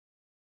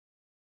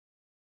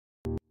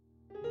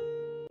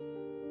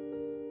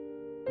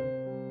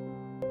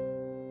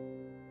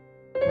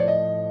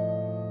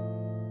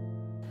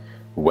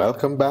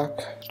Welcome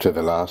back to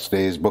the Last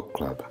Days Book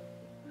Club,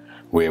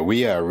 where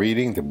we are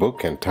reading the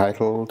book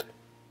entitled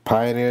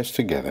Pioneers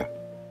Together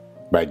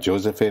by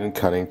Josephine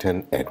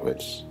Cunnington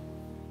Edwards.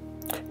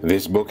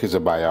 This book is a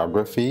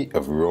biography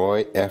of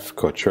Roy F.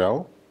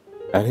 Cottrell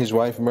and his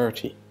wife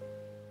Myrtie,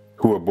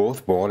 who were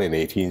both born in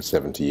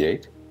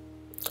 1878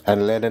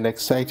 and led an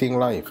exciting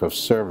life of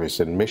service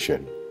and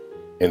mission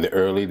in the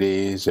early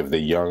days of the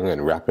young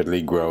and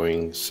rapidly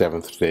growing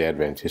Seventh-day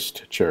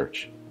Adventist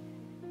Church.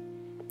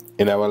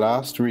 In our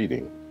last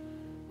reading,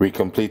 we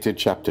completed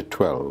chapter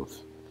 12,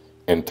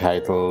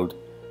 entitled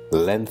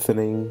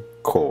Lengthening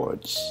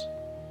Cords,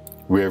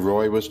 where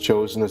Roy was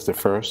chosen as the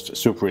first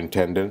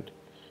superintendent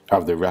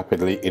of the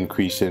rapidly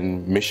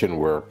increasing mission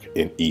work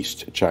in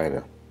East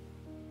China.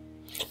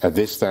 At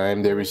this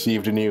time, they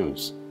received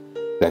news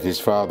that his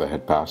father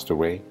had passed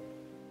away,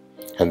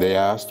 and they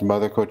asked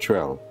Mother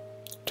Cottrell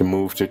to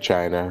move to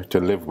China to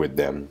live with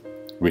them,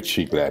 which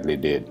she gladly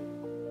did.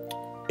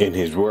 In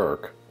his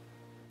work,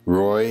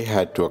 Roy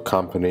had to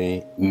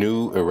accompany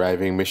new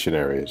arriving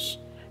missionaries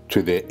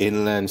to their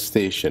inland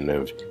station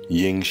of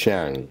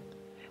Yingshan,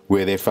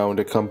 where they found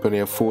a company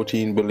of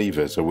 14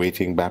 believers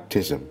awaiting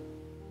baptism,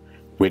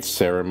 which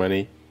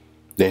ceremony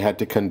they had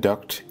to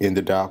conduct in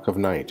the dark of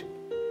night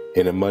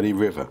in a muddy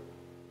river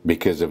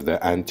because of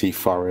the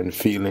anti-foreign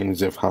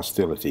feelings of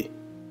hostility.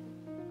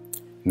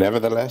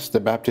 Nevertheless,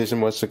 the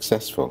baptism was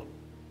successful,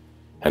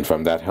 and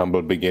from that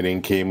humble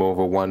beginning came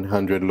over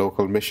 100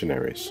 local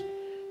missionaries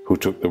who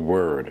took the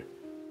word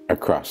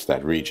across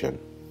that region.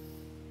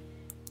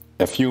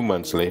 A few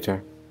months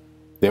later,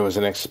 there was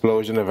an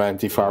explosion of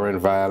anti-foreign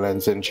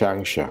violence in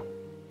Changsha,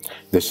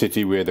 the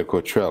city where the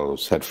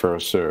Cottrells had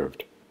first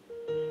served,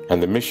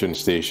 and the mission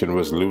station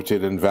was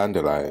looted and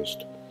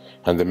vandalized,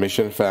 and the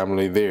mission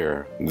family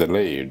there, the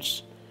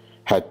Lades,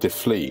 had to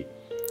flee,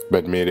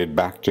 but made it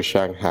back to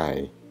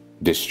Shanghai,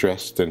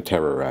 distressed and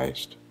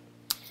terrorized.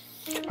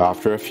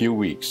 After a few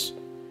weeks,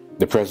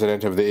 the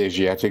president of the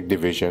Asiatic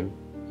Division,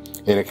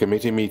 in a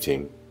committee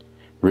meeting,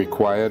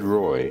 required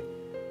Roy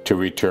to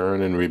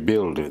return and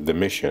rebuild the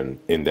mission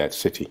in that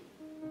city.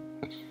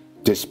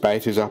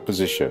 Despite his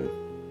opposition,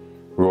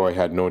 Roy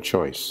had no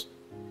choice,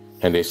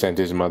 and they sent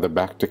his mother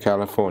back to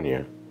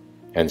California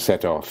and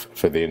set off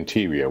for the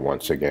interior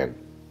once again.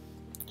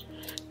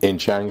 In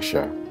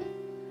Changsha,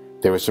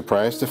 they were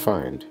surprised to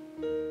find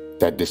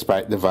that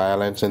despite the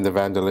violence and the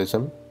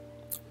vandalism,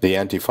 the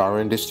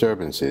anti-foreign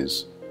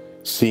disturbances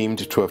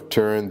seemed to have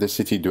turned the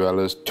city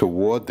dwellers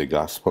toward the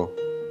gospel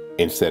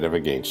instead of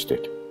against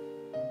it.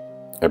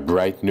 A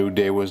bright new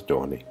day was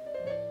dawning,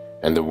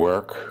 and the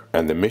work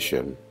and the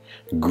mission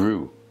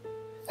grew,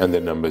 and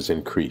the numbers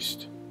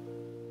increased.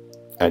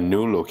 A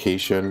new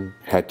location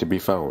had to be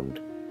found,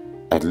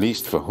 at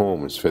least for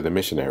homes for the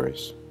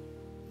missionaries.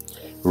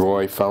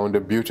 Roy found a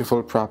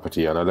beautiful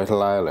property on a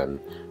little island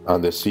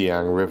on the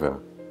Siang River,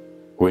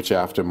 which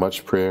after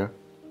much prayer,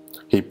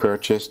 he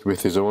purchased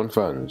with his own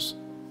funds,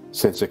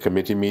 since a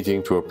committee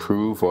meeting to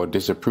approve or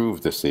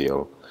disapprove the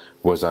sale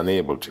was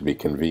unable to be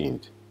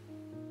convened.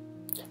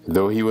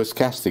 Though he was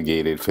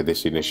castigated for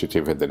this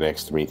initiative at the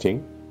next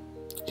meeting,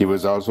 he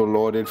was also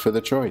lauded for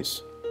the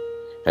choice,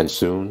 and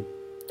soon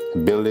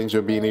buildings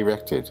were being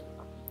erected,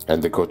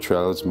 and the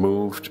Cottrells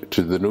moved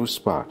to the new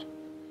spot,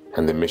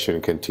 and the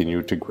mission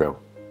continued to grow.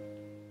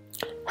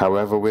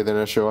 However, within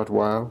a short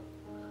while,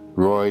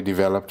 Roy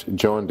developed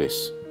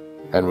jaundice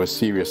and was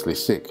seriously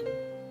sick,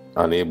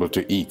 unable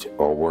to eat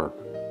or work.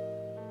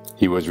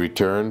 He was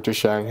returned to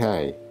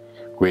Shanghai,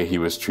 where he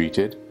was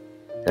treated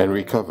and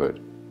recovered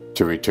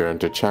to return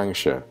to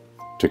Changsha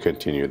to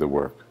continue the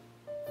work.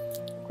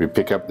 We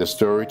pick up the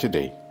story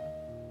today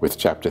with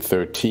chapter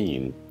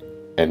 13,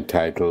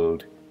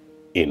 entitled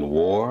In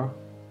War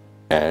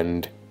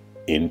and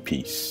in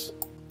Peace.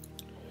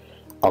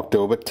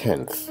 October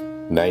 10th,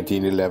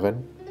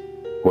 1911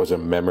 was a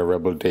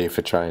memorable day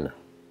for China.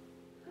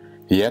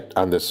 Yet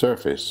on the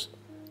surface,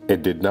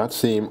 it did not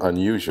seem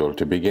unusual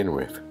to begin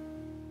with.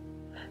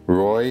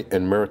 Roy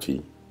and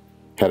Myrtie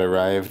had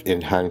arrived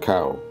in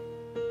Hankow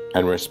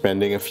and were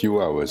spending a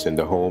few hours in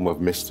the home of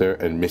Mr.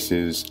 and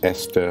Mrs.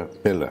 Esther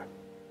Miller,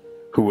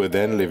 who were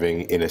then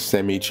living in a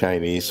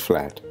semi-Chinese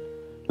flat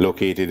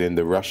located in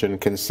the Russian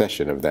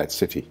concession of that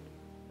city.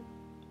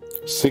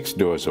 6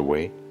 doors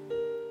away,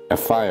 a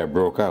fire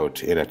broke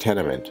out in a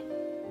tenement,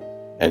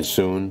 and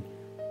soon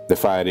the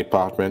fire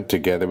department,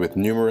 together with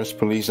numerous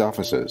police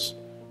officers,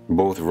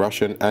 both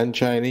Russian and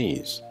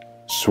Chinese,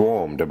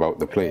 swarmed about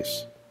the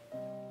place.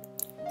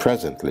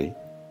 Presently,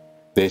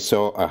 they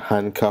saw a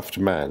handcuffed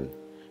man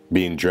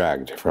being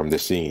dragged from the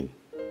scene.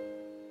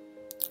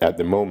 At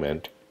the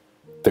moment,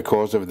 the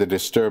cause of the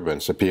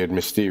disturbance appeared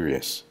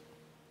mysterious,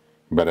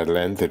 but at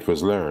length it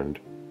was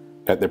learned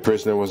that the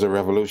prisoner was a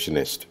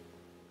revolutionist,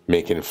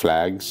 making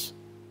flags,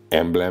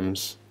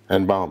 emblems,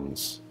 and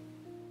bombs.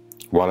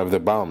 One of the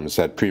bombs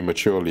had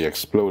prematurely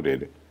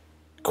exploded,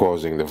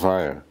 causing the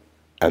fire,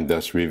 and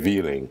thus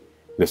revealing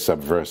the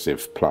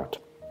subversive plot.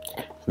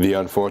 The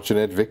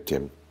unfortunate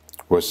victim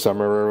was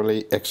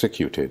summarily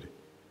executed,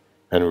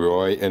 and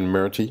Roy and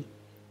Myrtie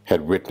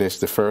had witnessed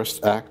the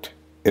first act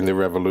in the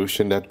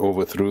revolution that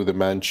overthrew the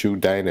Manchu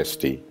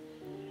dynasty,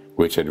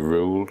 which had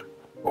ruled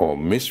or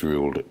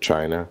misruled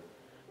China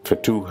for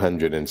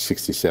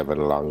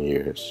 267 long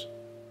years.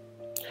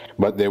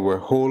 But they were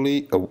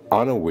wholly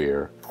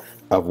unaware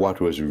of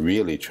what was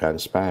really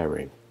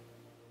transpiring.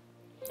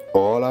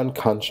 All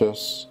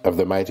unconscious of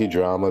the mighty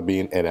drama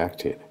being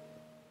enacted,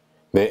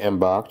 they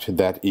embarked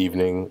that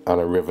evening on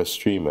a river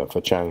steamer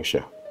for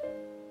Changsha.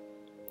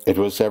 It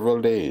was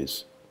several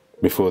days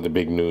before the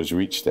big news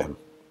reached them.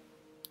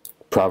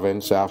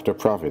 Province after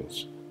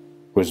province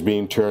was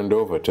being turned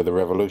over to the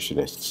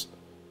revolutionists,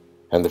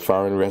 and the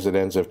foreign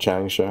residents of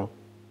Changsha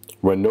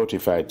were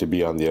notified to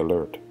be on the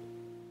alert.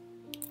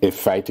 If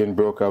fighting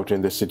broke out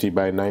in the city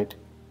by night,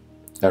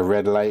 a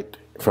red light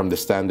from the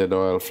Standard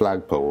Oil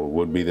flagpole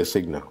would be the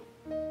signal.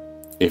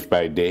 If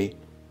by day,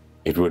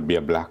 it would be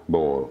a black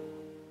ball.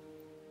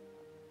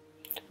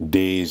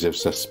 Days of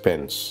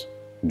suspense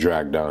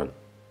dragged on.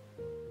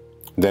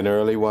 Then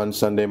early one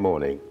Sunday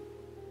morning,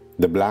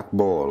 the black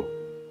ball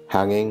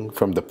hanging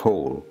from the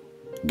pole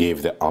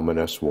gave the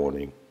ominous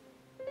warning.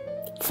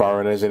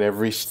 Foreigners in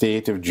every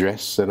state of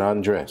dress and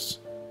undress,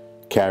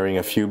 carrying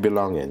a few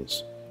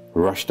belongings,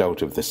 rushed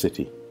out of the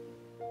city.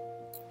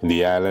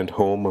 The island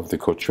home of the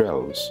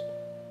Cottrells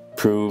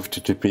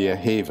proved to be a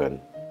haven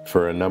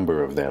for a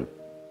number of them.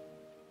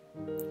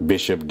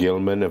 Bishop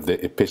Gilman of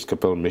the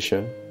Episcopal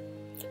Mission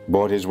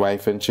brought his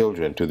wife and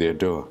children to their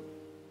door.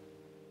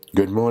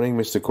 "Good morning,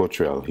 Mr.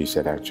 Cottrell," he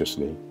said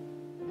anxiously.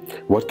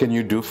 "What can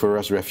you do for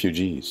us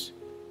refugees?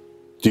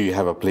 Do you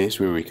have a place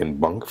where we can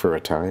bunk for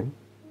a time?"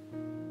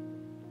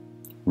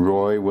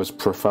 Roy was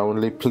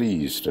profoundly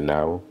pleased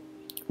now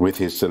with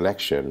his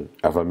selection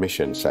of a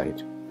mission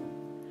site.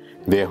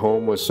 Their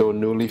home was so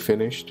newly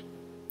finished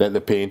that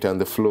the paint on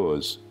the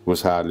floors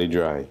was hardly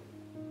dry.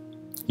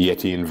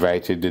 Yet he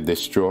invited the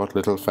distraught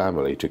little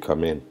family to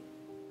come in.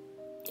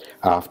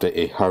 After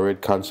a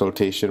hurried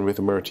consultation with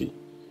Murty,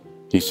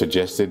 he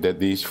suggested that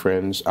these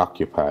friends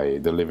occupy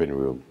the living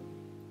room.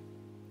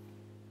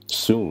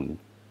 Soon,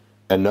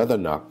 another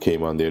knock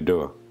came on their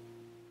door.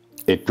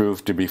 It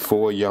proved to be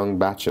 4 young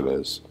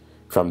bachelors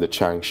from the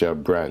Changsha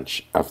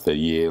branch of the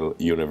Yale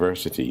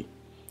University,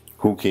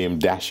 who came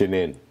dashing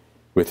in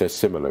with a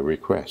similar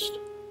request.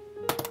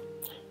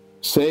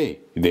 "Say,"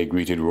 they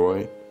greeted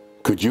Roy,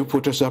 "could you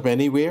put us up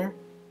anywhere?"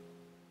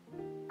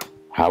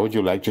 "How would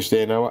you like to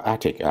stay in our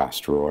attic?"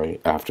 asked Roy,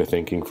 after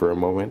thinking for a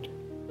moment.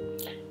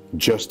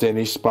 "Just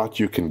any spot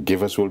you can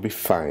give us will be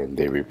fine,"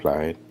 they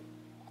replied.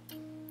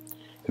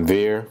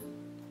 There,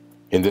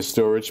 in the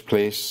storage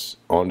place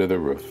under the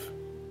roof,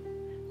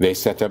 they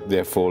set up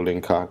their folding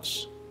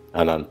cots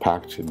and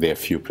unpacked their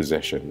few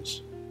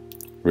possessions,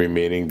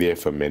 remaining there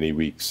for many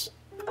weeks.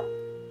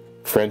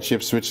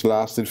 Friendships which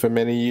lasted for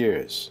many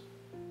years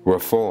were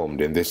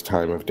formed in this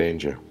time of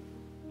danger.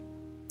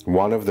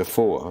 One of the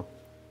 4,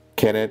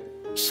 Kenneth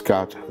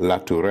Scott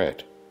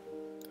Latourette,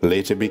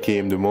 later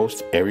became the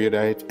most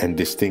erudite and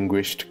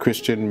distinguished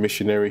Christian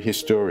missionary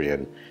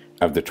historian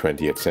of the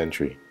 20th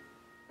century.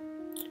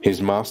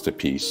 His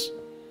masterpiece,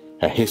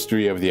 A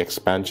History of the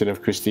Expansion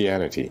of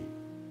Christianity,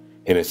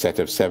 in a set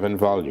of 7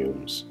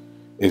 volumes,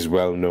 is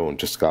well known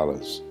to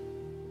scholars.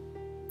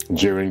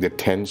 During the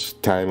tense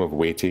time of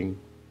waiting,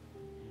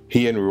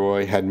 he and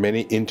Roy had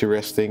many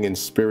interesting and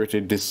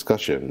spirited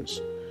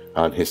discussions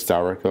on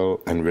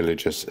historical and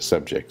religious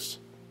subjects.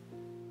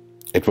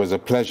 It was a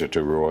pleasure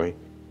to Roy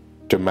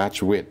to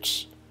match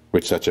wits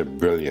with such a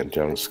brilliant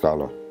young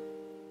scholar.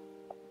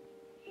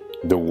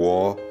 The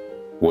war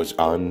was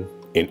on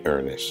in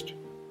earnest,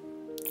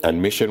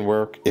 and mission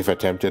work, if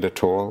attempted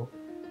at all,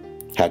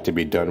 had to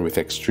be done with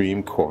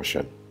extreme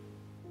caution.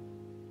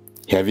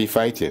 Heavy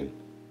fighting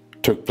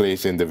took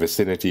place in the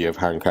vicinity of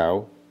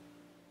Hankow,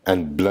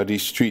 and bloody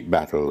street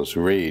battles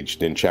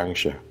raged in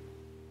Changsha.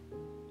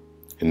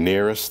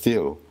 Nearer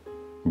still,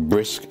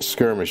 brisk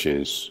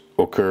skirmishes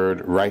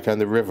occurred right on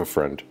the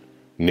riverfront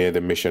near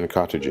the mission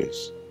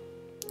cottages.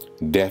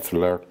 Death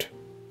lurked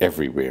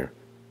everywhere.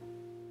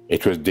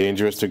 It was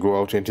dangerous to go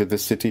out into the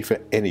city for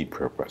any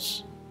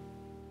purpose.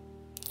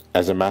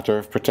 As a matter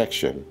of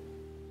protection,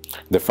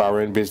 the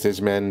foreign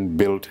businessmen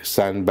built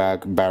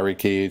sandbag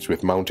barricades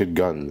with mounted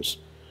guns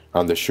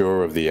on the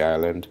shore of the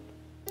island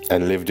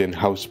and lived in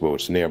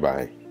houseboats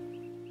nearby.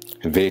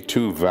 They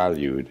too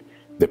valued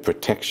the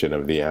protection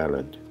of the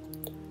island.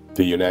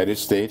 The United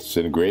States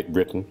and Great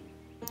Britain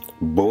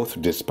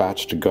both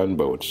dispatched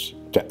gunboats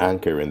to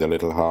anchor in the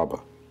little harbor.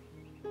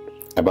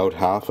 About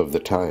half of the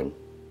time,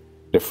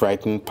 the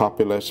frightened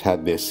populace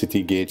had their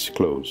city gates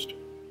closed.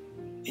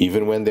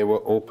 Even when they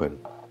were open,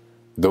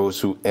 those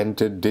who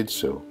entered did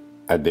so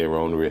at their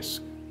own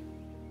risk.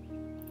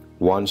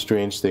 One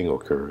strange thing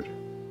occurred.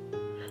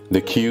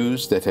 The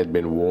queues that had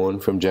been worn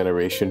from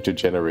generation to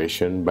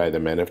generation by the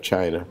men of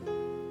China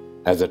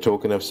as a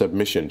token of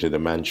submission to the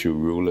Manchu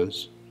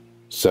rulers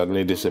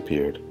suddenly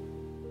disappeared.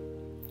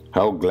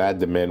 How glad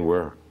the men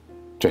were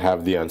to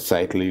have the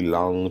unsightly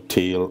long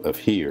tail of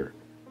hair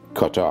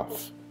cut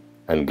off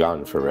and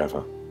gone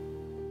forever.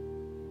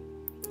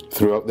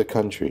 Throughout the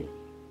country,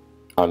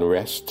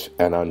 unrest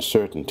and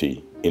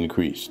uncertainty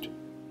increased.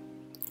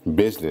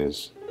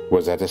 Business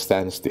was at a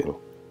standstill,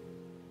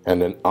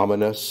 and an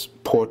ominous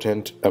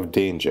portent of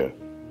danger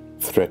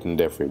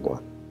threatened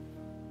everyone.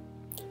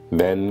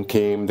 Then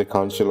came the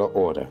consular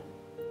order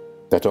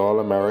that all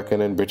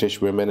American and British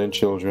women and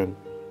children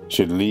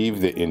should leave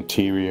the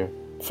interior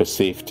for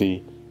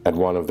safety at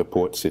one of the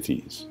port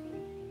cities.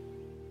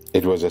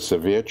 It was a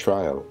severe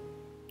trial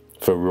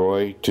for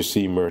Roy to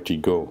see Myrtle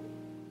go,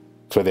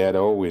 for they had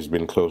always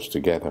been close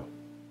together.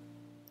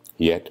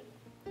 Yet,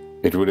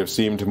 it would have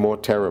seemed more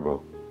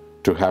terrible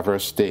to have her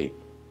stay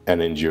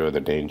and endure the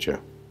danger.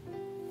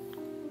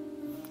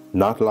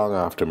 Not long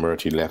after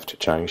Myrtle left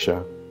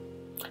Changsha,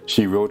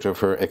 she wrote of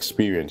her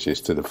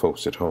experiences to the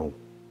folks at home.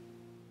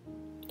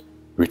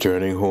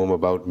 Returning home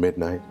about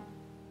midnight,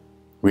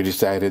 we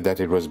decided that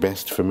it was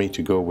best for me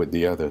to go with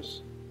the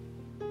others.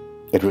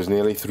 It was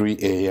nearly 3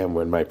 a.m.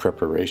 when my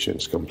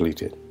preparations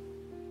completed.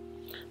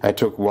 I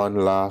took one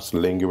last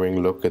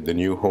lingering look at the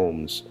new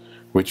homes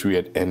which we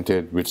had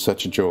entered with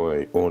such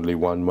joy only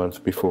 1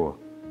 month before,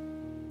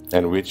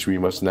 and which we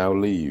must now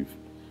leave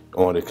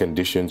on the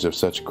conditions of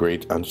such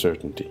great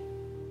uncertainty.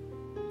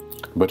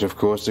 But of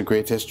course the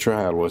greatest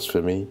trial was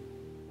for me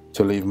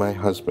to leave my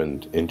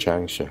husband in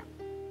Changsha,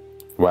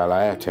 while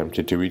I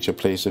attempted to reach a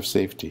place of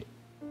safety.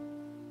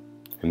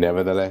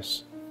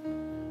 Nevertheless,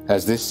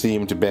 as this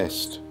seemed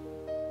best,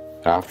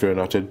 after an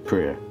uttered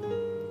prayer,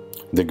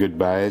 the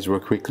goodbyes were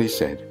quickly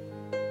said,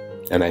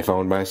 and I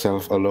found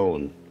myself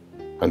alone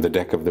on the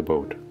deck of the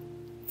boat.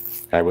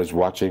 I was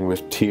watching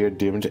with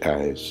tear-dimmed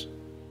eyes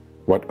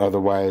what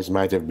otherwise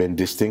might have been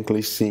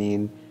distinctly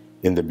seen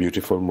in the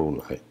beautiful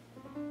moonlight.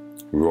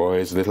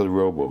 Roy's little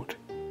rowboat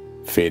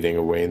fading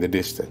away in the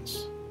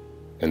distance,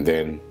 and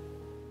then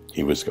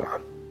he was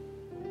gone.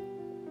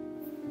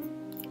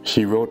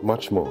 She wrote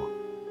much more,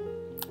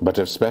 but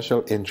of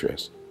special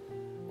interest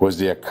was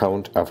the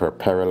account of her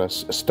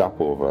perilous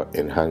stopover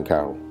in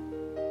Hankow.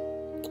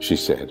 She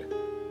said,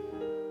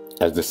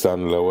 as the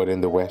sun lowered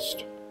in the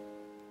west,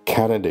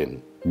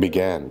 cannonading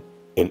began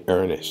in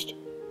earnest.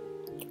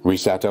 We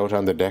sat out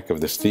on the deck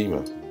of the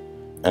steamer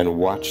and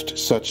watched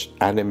such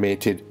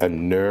animated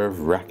and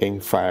nerve-wracking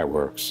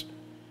fireworks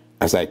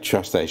as I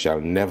trust I shall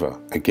never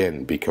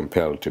again be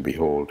compelled to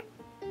behold.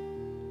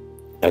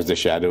 As the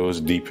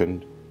shadows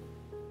deepened,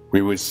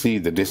 we would see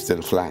the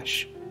distant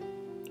flash,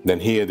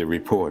 then hear the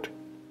report,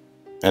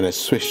 and a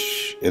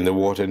swish in the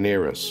water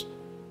near us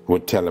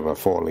would tell of a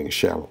falling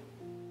shell.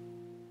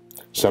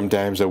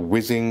 Sometimes a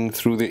whizzing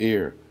through the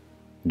ear,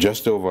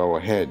 just over our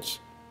heads,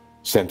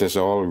 sent us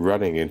all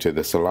running into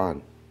the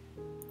salon,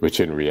 which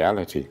in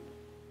reality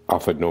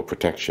offered no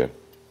protection.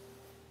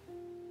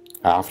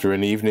 After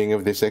an evening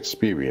of this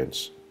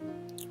experience,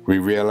 we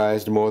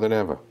realized more than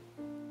ever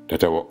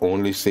that our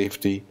only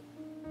safety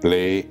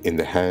lay in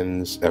the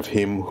hands of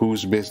Him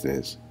whose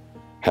business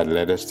had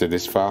led us to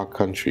this far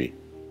country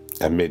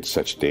amid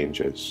such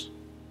dangers.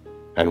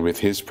 And with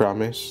His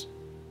promise,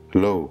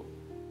 lo,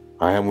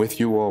 I am with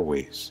you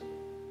always,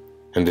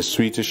 and the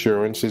sweet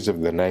assurances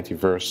of the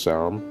 91st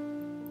Psalm,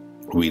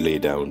 we lay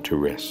down to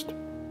rest.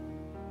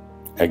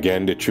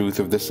 Again, the truth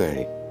of the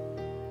saying,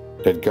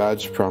 that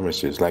God's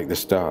promises, like the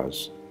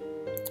stars,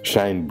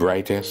 shine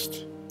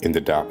brightest in the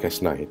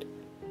darkest night,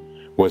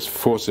 was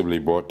forcibly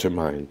brought to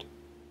mind,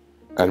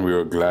 and we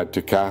were glad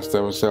to cast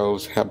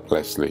ourselves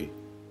helplessly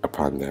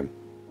upon them.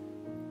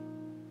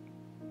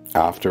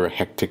 After a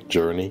hectic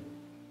journey,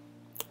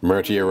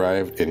 Myrtle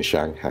arrived in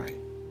Shanghai.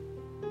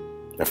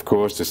 Of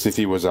course, the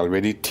city was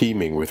already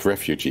teeming with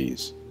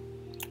refugees,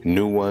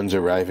 new ones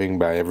arriving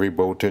by every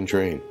boat and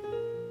train.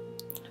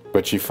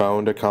 But she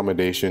found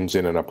accommodations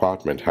in an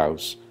apartment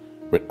house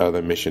with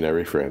other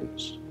missionary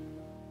friends.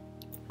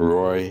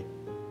 Roy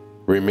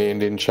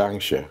remained in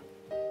Changsha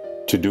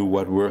to do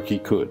what work he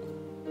could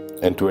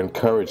and to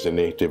encourage the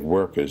native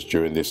workers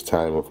during this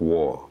time of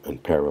war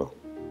and peril.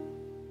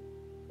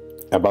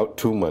 About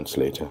 2 months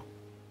later,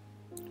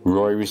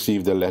 Roy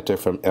received a letter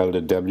from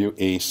Elder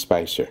W.A.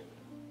 Spicer,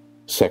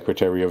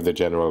 Secretary of the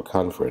General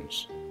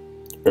Conference,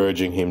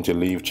 urging him to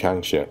leave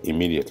Changsha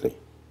immediately.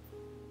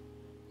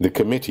 The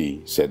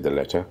committee, said the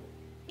letter,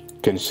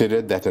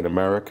 considered that an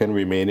American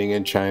remaining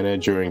in China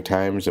during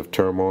times of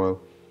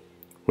turmoil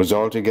was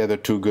altogether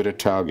too good a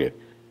target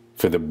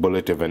for the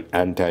bullet of an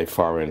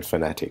anti-foreign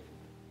fanatic.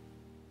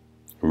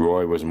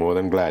 Roy was more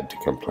than glad to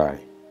comply.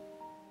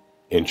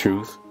 In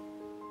truth,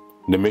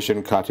 the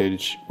mission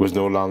cottage was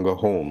no longer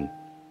home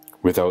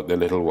without the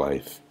little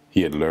wife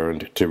he had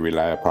learned to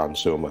rely upon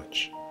so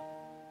much.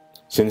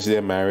 Since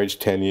their marriage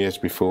 10 years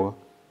before,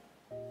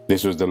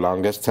 this was the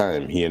longest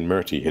time he and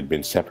Myrtle had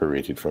been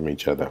separated from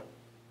each other.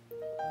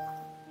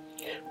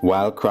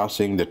 While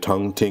crossing the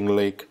Tongting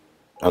Lake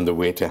on the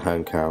way to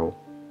Hankow,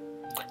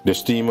 the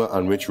steamer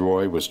on which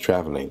Roy was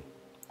traveling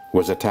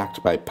was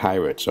attacked by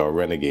pirates or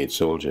renegade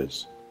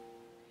soldiers.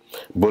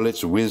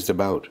 Bullets whizzed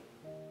about,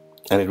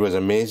 and it was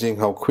amazing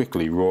how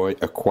quickly Roy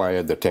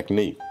acquired the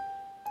technique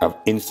of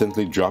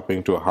instantly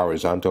dropping to a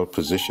horizontal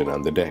position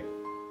on the deck.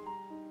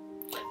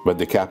 But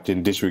the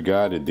captain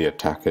disregarded the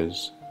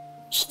attackers,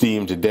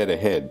 steamed dead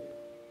ahead,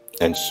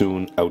 and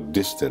soon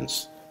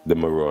outdistanced the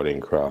marauding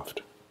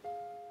craft.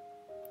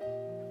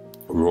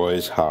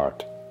 Roy's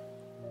heart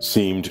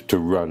seemed to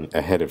run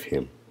ahead of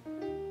him,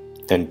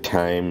 and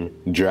time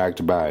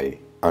dragged by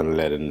on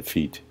leaden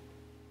feet.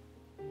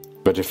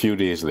 But a few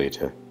days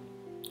later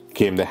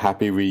came the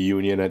happy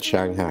reunion at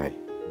Shanghai,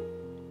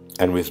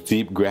 and with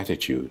deep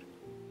gratitude,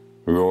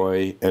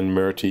 Roy and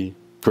Myrtie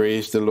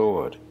praised the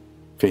Lord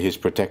for his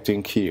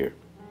protecting care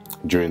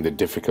during the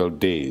difficult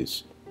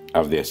days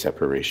of their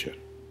separation.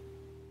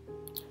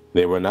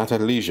 They were not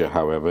at leisure,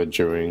 however,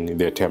 during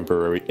their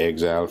temporary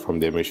exile from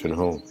their mission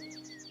home.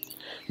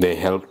 They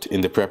helped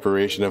in the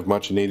preparation of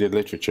much-needed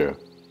literature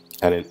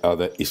and in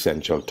other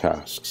essential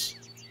tasks.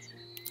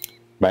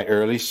 By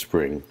early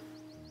spring,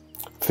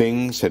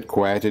 things had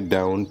quieted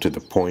down to the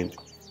point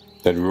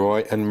that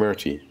Roy and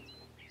Myrtie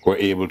were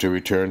able to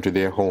return to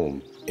their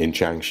home in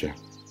Changsha.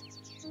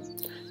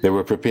 They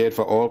were prepared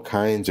for all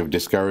kinds of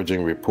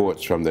discouraging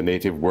reports from the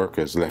native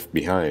workers left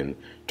behind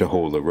to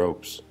hold the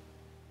ropes.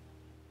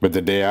 But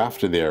the day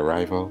after their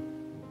arrival,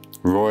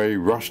 Roy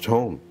rushed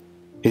home,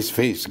 his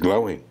face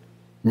glowing.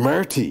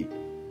 "Myrtie,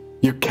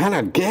 you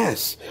cannot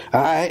guess.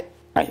 I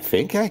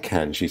think I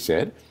can," she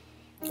said.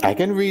 "I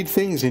can read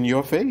things in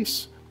your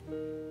face."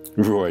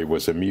 Roy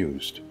was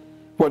amused.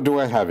 "What do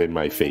I have in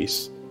my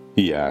face?"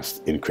 he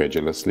asked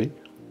incredulously.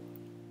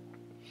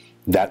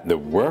 "That the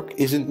work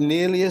isn't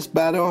nearly as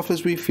bad off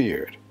as we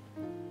feared."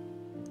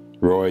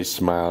 Roy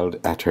smiled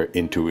at her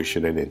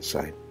intuition and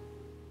insight.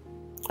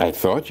 "I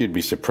thought you'd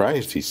be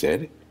surprised," he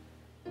said.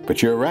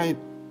 "But you're right.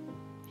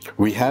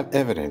 We have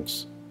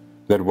evidence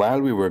that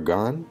while we were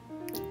gone,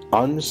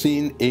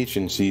 unseen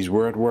agencies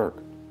were at work,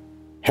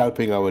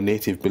 helping our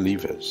native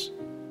believers.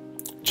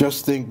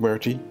 Just think,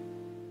 Myrtie,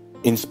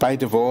 in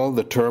spite of all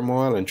the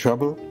turmoil and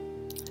trouble,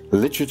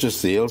 literature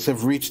sales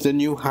have reached a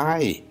new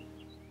high.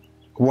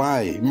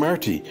 Why,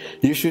 Myrtie,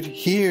 you should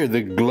hear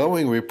the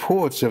glowing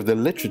reports of the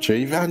literature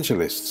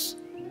evangelists."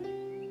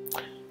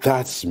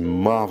 "That's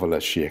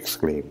marvelous," she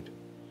exclaimed,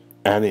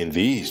 "and in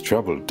these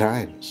troubled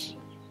times."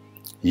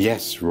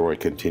 "Yes," Roy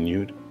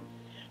continued,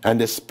 "and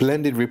the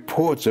splendid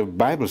reports of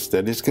Bible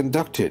studies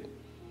conducted.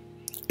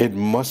 It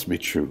must be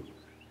true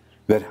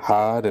that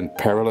hard and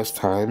perilous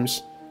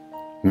times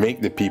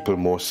make the people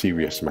more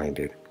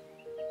serious-minded.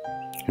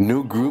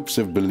 New groups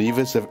of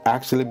believers have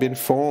actually been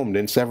formed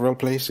in several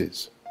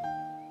places."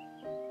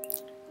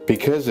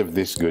 Because of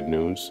this good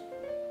news,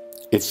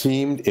 it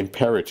seemed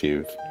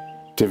imperative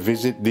to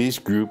visit these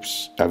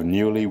groups of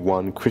newly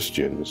won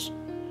Christians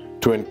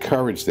to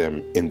encourage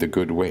them in the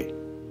good way.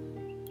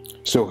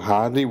 So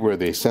hardly were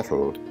they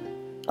settled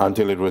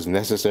until it was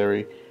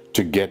necessary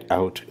to get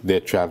out their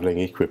traveling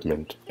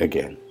equipment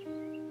again.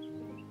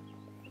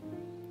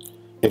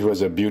 It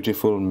was a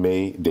beautiful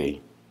May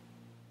day,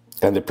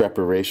 and the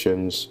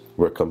preparations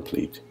were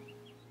complete.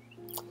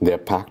 Their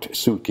packed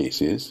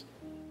suitcases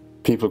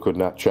 — people could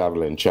not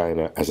travel in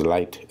China as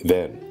light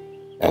then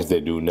as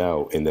they do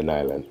now in the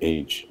Nylon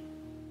age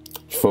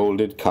 —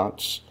 folded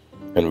cots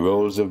and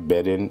rolls of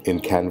bedding in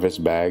canvas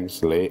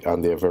bags lay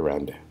on their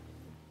veranda.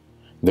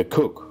 The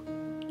cook,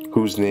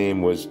 whose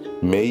name was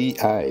Mei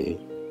Ai,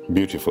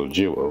 beautiful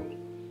jewel,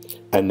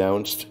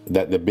 announced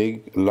that the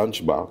big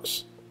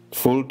lunchbox,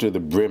 full to the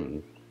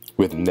brim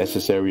with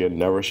necessary and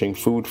nourishing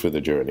food for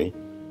the journey,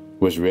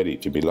 was ready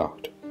to be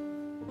locked.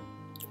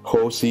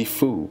 Ho Si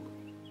Fu,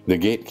 the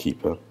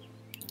gatekeeper,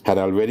 had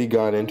already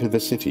gone into the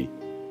city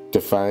to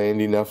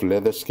find enough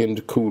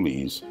leather-skinned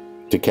coolies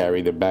to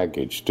carry the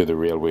baggage to the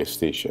railway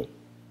station.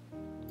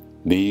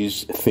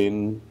 These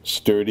thin,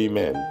 sturdy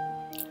men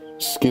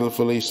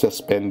skillfully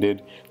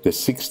suspended the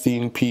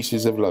 16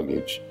 pieces of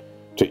luggage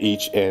to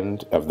each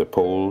end of the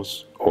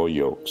poles or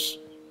yokes.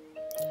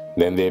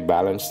 Then they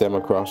balanced them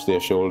across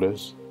their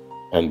shoulders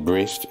and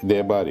braced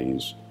their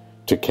bodies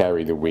to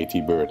carry the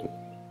weighty burden.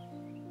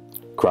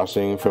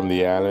 Crossing from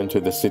the island to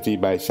the city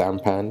by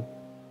sampan,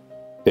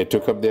 they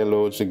took up their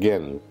loads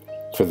again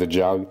for the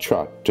jog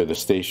trot to the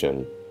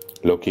station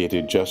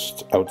located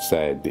just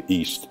outside the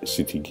east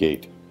city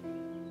gate.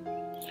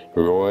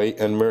 Roy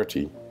and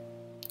Myrtie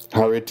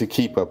hurried to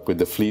keep up with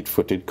the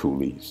fleet-footed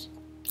coolies.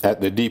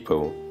 At the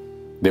depot,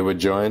 they were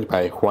joined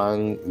by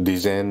Huang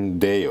Dizen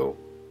Deo,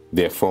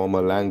 their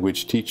former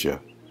language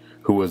teacher,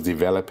 who was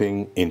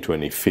developing into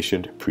an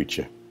efficient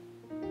preacher.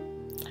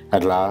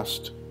 At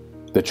last,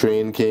 the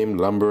train came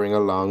lumbering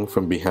along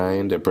from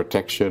behind a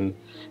protection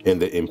in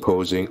the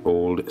imposing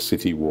old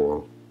city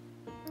wall.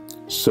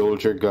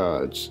 Soldier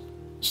guards,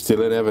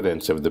 still in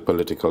evidence of the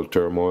political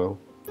turmoil,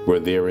 were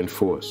there in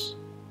force.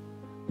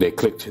 They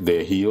clicked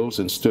their heels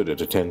and stood at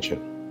attention.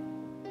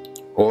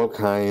 All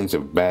kinds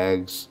of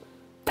bags,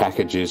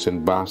 packages,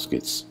 and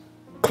baskets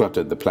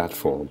cluttered the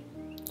platform,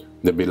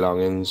 the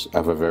belongings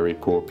of a very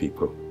poor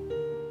people.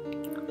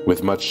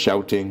 With much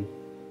shouting,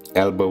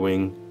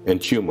 elbowing,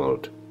 and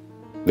tumult,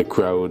 the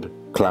crowd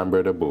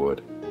clambered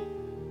aboard.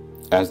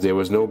 As there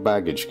was no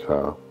baggage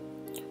car,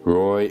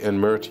 Roy and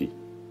Myrtie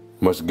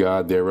must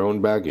guard their own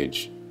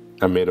baggage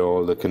amid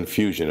all the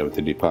confusion of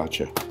the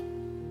departure.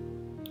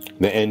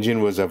 The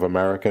engine was of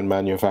American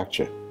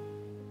manufacture,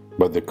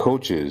 but the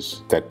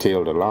coaches that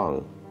tailed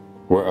along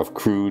were of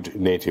crude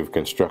native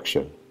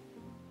construction.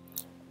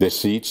 The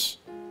seats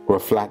were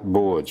flat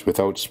boards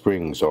without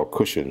springs or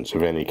cushions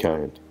of any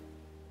kind.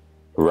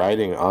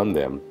 Riding on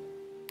them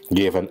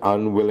gave an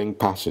unwilling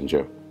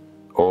passenger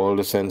all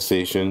the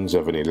sensations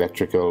of an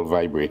electrical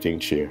vibrating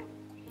chair.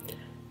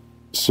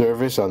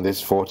 Service on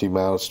this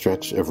 40-mile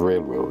stretch of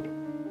railroad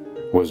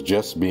was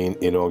just being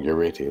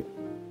inaugurated,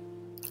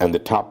 and the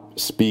top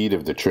speed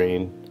of the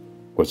train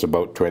was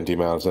about 20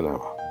 miles an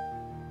hour.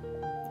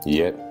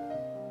 Yet,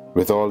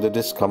 with all the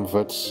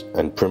discomforts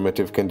and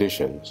primitive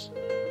conditions,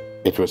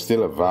 it was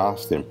still a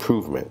vast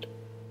improvement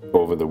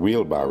over the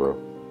wheelbarrow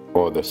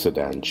or the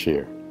sedan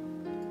chair.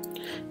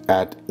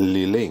 At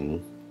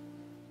Liling,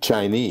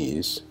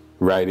 Chinese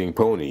riding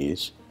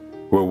ponies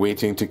were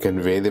waiting to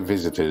convey the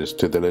visitors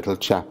to the little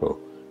chapel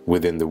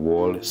within the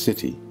walled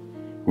city,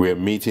 where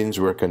meetings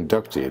were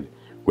conducted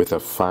with a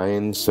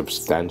fine,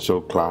 substantial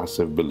class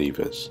of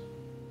believers.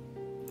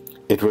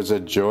 It was a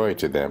joy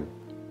to them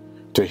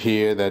to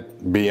hear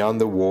that beyond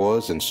the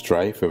wars and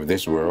strife of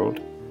this world,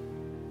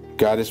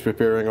 God is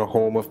preparing a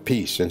home of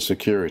peace and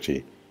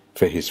security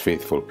for his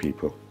faithful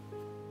people.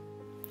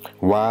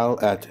 While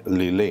at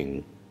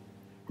Liling,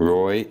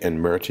 Roy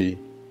and Murty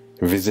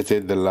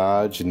visited the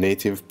large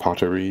native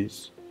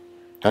potteries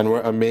and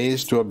were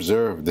amazed to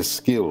observe the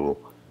skill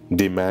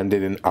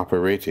demanded in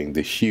operating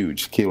the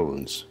huge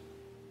kilns.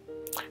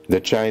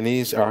 The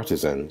Chinese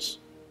artisans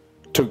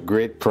took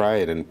great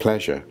pride and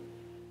pleasure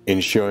in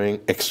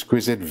showing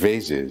exquisite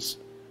vases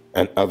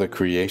and other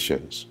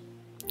creations,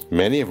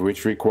 many of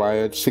which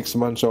required 6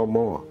 months or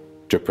more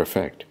to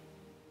perfect.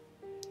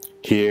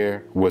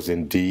 Here was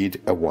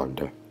indeed a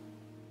wonder.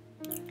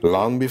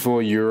 Long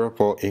before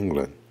Europe or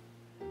England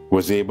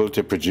was able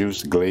to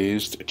produce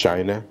glazed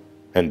china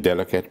and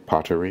delicate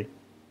pottery,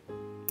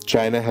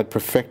 China had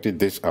perfected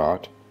this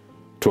art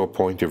to a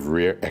point of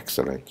rare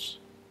excellence.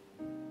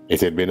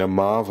 It had been a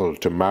marvel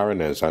to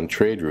mariners on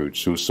trade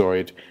routes who saw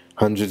it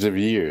hundreds of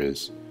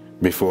years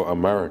before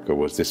America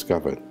was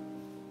discovered.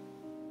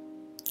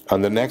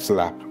 On the next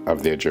lap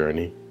of their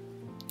journey,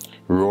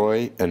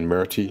 Roy and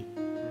Murty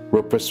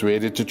were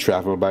persuaded to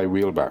travel by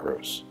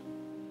wheelbarrows,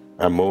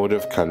 a mode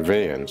of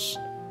conveyance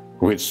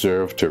which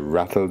served to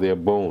rattle their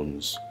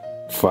bones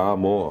far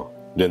more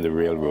than the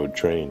railroad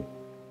train.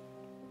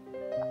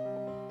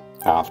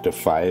 After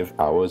 5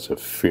 hours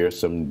of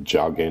fearsome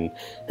jogging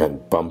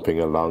and bumping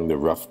along the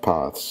rough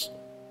paths,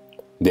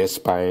 their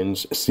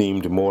spines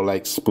seemed more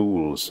like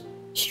spools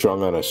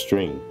strung on a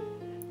string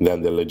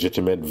than the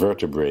legitimate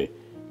vertebrae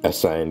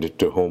assigned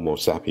to Homo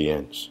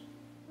sapiens.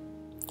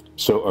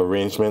 So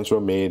arrangements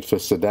were made for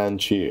sedan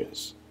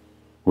chairs,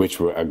 which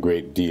were a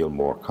great deal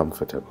more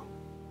comfortable.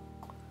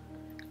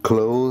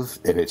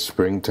 Clothed in its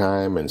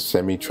springtime and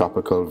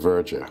semi-tropical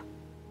verdure,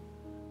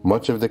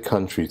 much of the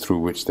country through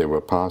which they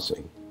were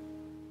passing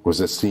was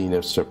a scene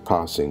of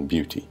surpassing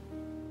beauty.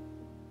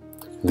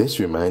 "This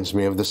reminds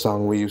me of the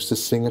song we used to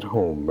sing at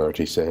home,"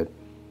 Murty said,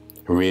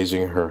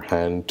 raising her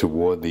hand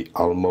toward the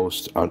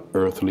almost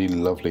unearthly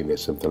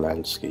loveliness of the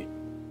landscape.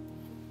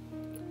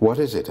 "What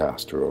is it?"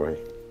 asked Roy.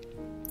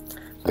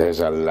 "There's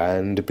a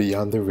land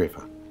beyond the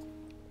river."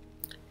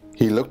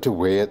 He looked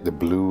away at the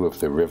blue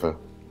of the river,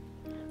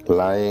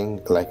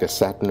 lying like a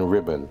satin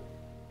ribbon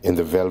in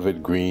the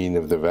velvet green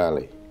of the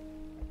valley,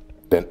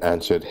 then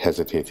answered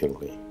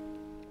hesitatingly,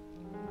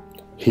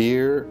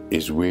 "Here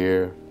is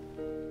where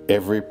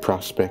every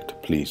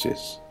prospect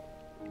pleases,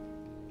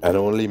 and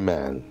only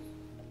man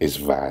is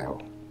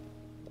vile."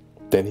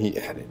 Then he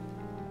added,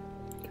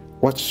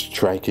 "What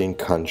striking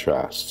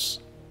contrasts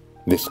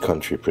this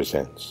country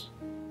presents."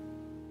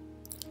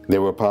 They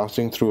were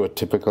passing through a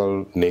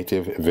typical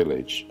native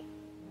village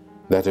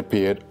that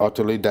appeared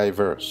utterly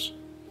diverse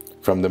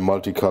from the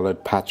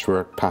multicolored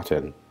patchwork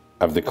pattern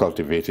of the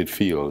cultivated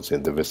fields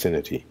in the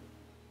vicinity.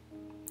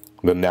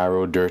 The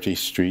narrow, dirty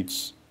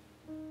streets,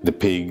 the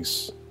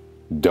pigs,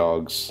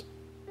 dogs,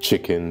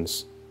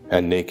 chickens,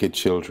 and naked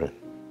children,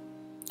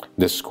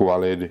 the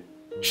squalid,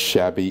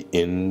 shabby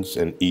inns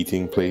and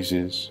eating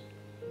places,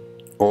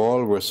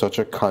 all were such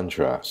a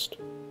contrast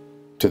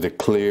to the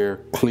clear,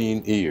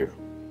 clean air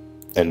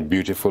and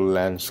beautiful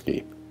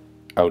landscape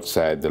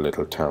outside the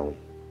little town.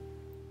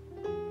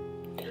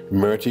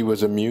 Murty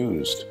was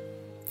amused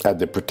at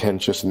the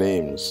pretentious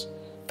names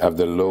of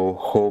the low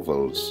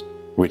hovels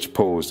which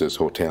posed as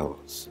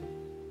hotels.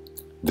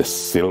 "The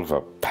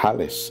Silver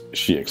Palace,"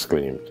 she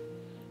exclaimed,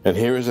 "and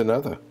here is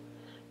another,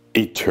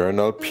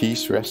 Eternal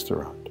Peace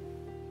Restaurant."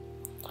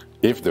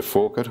 If the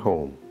folk at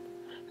home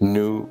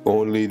knew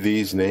only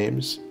these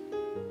names,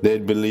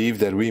 they'd believe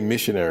that we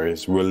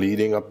missionaries were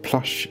leading a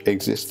plush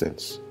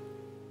existence.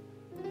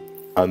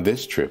 On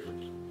this trip,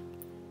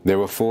 they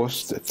were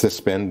forced to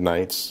spend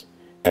nights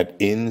at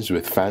inns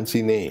with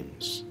fancy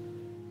names,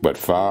 but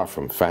far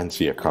from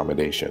fancy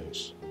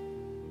accommodations.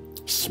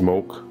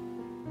 Smoke,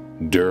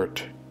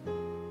 dirt,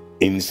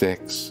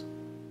 insects,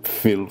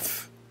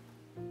 filth,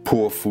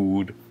 poor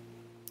food,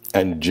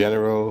 and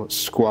general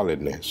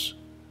squalidness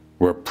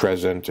were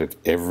present at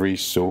every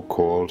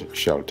so-called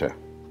shelter.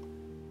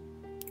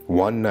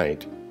 One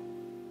night,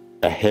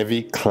 a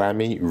heavy,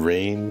 clammy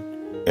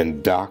rain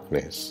and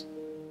darkness,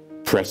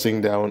 pressing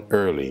down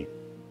early,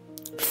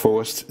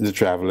 forced the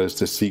travelers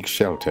to seek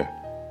shelter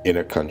in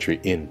a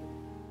country inn.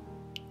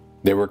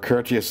 They were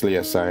courteously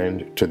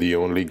assigned to the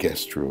only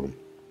guest room.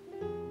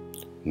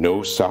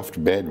 No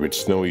soft bed with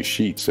snowy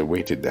sheets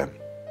awaited them.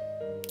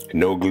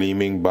 No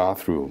gleaming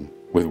bathroom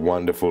with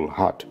wonderful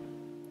hot,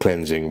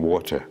 cleansing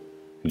water,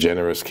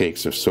 generous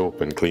cakes of soap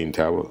and clean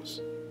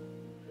towels.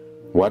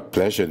 What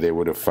pleasure they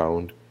would have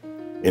found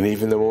in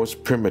even the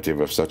most primitive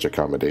of such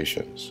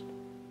accommodations.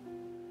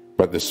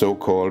 But the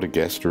so-called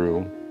guest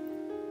room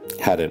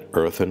had an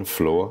earthen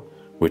floor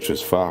which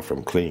was far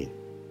from clean.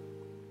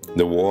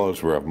 The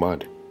walls were of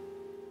mud,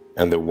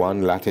 and the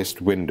one latticed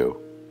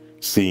window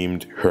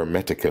seemed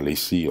hermetically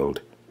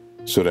sealed,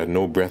 so that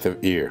no breath of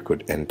air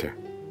could enter.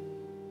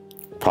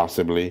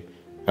 Possibly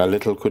a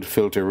little could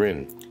filter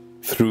in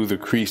through the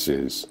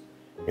creases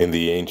in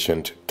the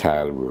ancient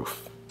tile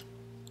roof.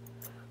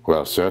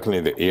 Well,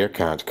 certainly the air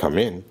can't come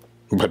in,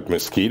 but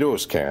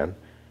mosquitoes can,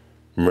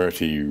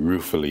 Murty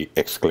ruefully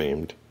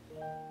exclaimed,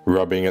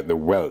 rubbing at the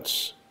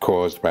welts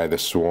caused by the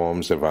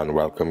swarms of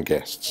unwelcome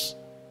guests.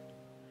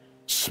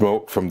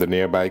 Smoke from the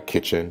nearby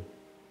kitchen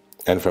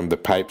and from the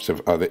pipes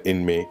of other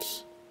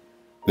inmates,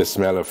 the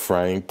smell of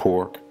frying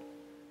pork,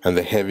 and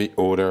the heavy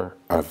odor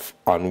of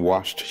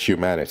unwashed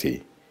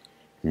humanity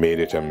made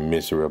it a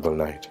miserable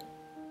night.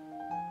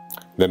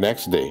 The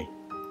next day,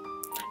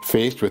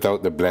 faced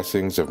without the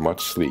blessings of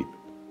much sleep,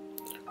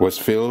 was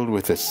filled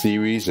with a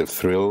series of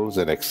thrills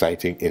and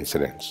exciting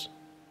incidents.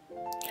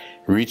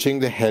 Reaching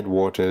the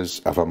headwaters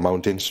of a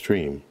mountain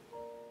stream,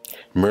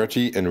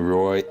 Murty and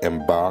Roy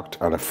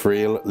embarked on a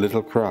frail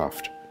little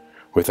craft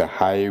with a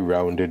high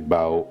rounded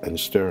bow and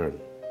stern.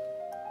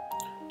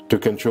 To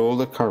control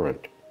the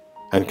current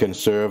and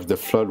conserve the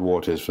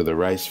floodwaters for the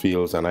rice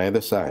fields on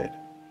either side,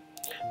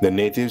 the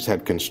natives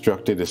had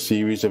constructed a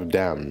series of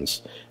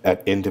dams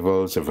at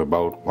intervals of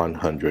about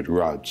 100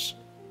 rods.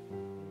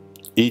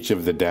 Each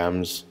of the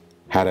dams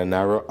had a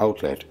narrow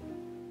outlet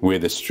where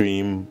the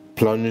stream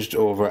plunged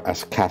over a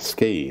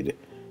cascade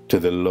to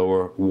the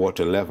lower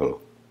water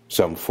level,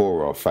 some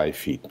 4 or 5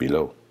 feet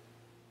below.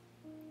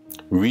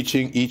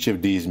 Reaching each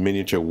of these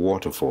miniature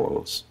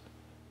waterfalls,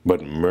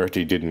 but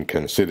Murty didn't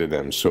consider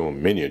them so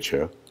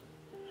miniature,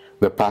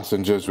 the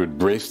passengers would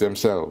brace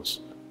themselves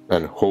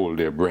and hold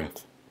their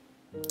breath.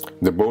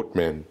 The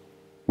boatmen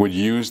would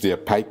use their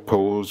pike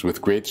poles with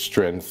great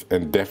strength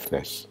and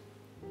deftness.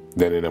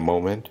 Then in a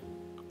moment,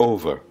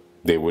 over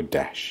they would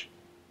dash.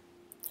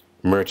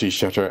 Murty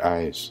shut her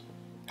eyes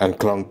and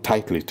clung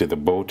tightly to the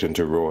boat and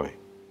to Roy.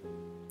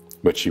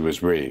 But she was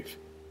brave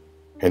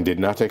and did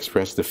not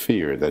express the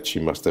fear that she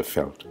must have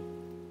felt.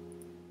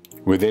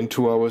 Within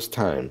 2 hours'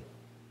 time,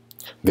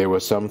 there were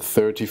some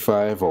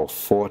 35 or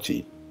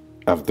 40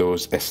 of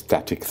those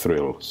ecstatic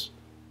thrills.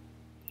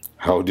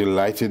 How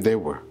delighted they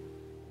were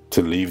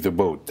to leave the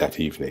boat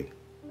that evening.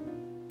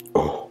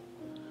 "Oh,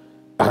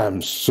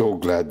 I'm so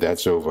glad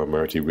that's over,"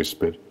 Murty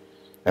whispered,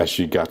 as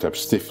she got up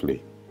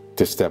stiffly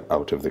to step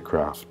out of the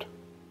craft.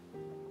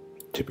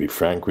 "To be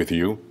frank with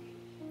you,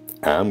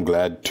 I'm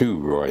glad too,"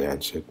 Roy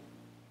answered.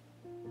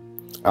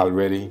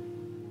 Already,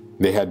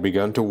 they had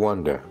begun to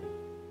wonder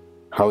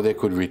how they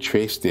could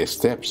retrace their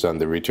steps on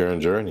the return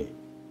journey,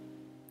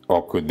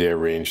 or could they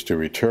arrange to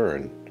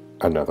return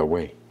another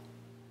way.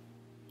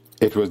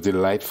 It was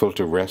delightful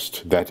to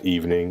rest that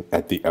evening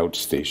at the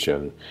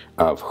outstation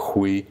of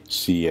Hui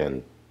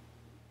Sien,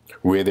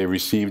 where they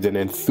received an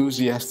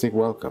enthusiastic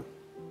welcome.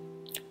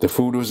 The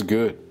food was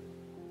good,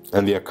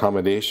 and the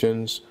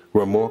accommodations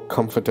were more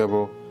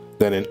comfortable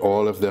than in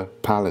all of the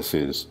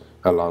palaces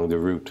along the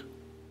route.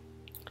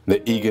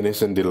 The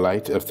eagerness and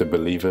delight of the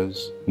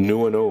believers,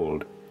 new and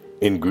old,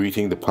 in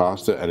greeting the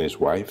pastor and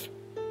his wife,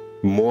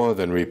 more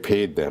than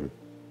repaid them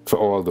for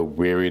all the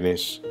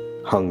weariness,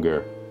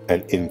 hunger,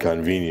 and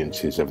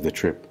inconveniences of the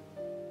trip.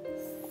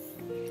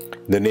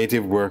 The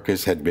native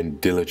workers had been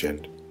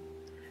diligent,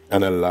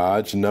 and a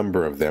large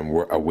number of them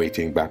were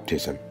awaiting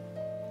baptism.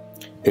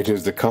 It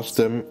is the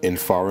custom in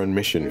foreign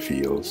mission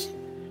fields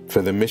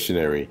for the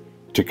missionary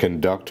to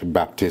conduct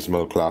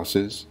baptismal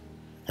classes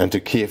and to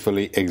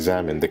carefully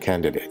examine the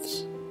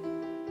candidates.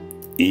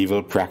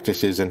 Evil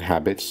practices and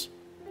habits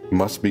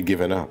must be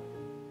given up,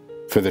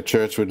 for the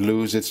church would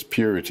lose its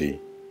purity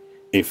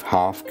if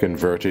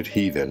half-converted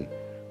heathen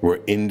were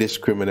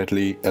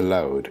indiscriminately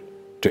allowed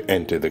to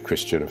enter the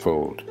Christian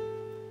fold.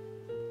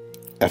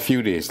 A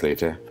few days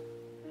later,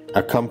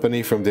 a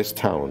company from this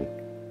town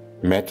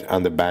met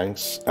on the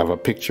banks of a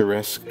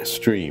picturesque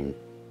stream,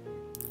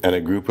 and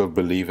a group of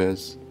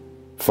believers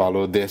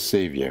followed their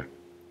Savior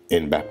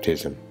in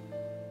baptism.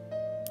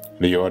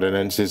 The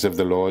ordinances of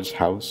the Lord's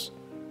house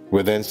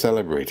were then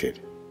celebrated,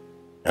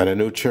 and a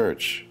new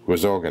church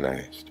was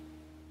organized.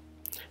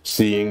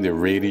 Seeing the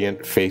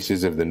radiant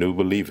faces of the new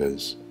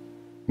believers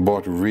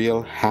brought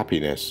real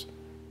happiness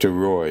to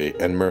Roy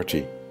and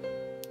Murty,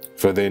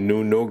 for they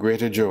knew no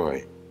greater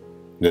joy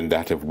than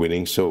that of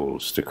winning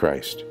souls to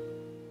Christ.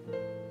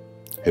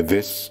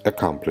 This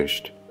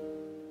accomplished,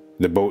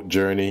 the boat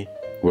journey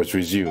was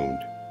resumed.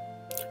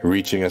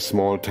 Reaching a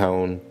small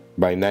town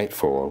by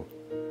nightfall,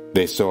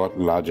 they sought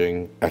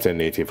lodging at a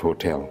native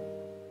hotel.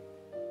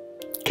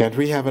 "Can't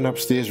we have an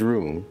upstairs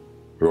room?"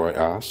 Roy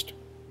asked.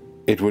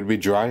 "It would be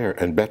drier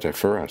and better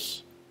for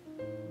us."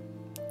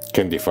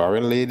 "Can the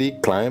foreign lady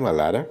climb a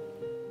ladder?"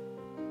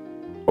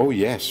 "Oh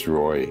yes,"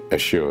 Roy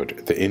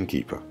assured the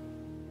innkeeper.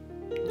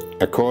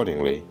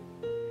 Accordingly,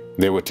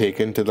 they were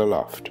taken to the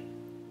loft,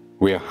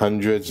 where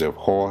hundreds of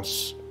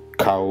horse,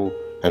 cow,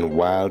 and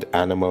wild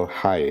animal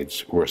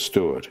hides were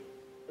stored.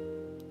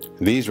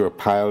 These were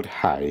piled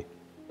high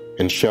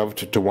and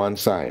shoved to one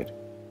side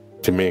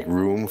to make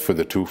room for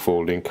the two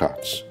folding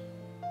cots.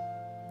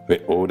 The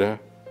odor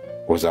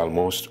was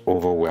almost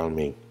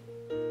overwhelming,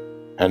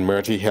 and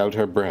Myrtle held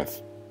her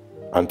breath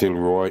until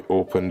Roy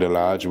opened a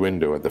large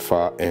window at the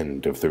far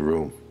end of the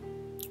room.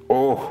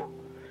 "Oh,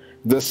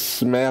 the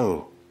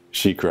smell!"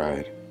 she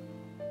cried.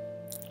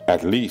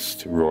 "At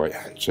least," Roy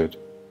answered,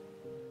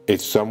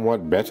 "it's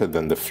somewhat better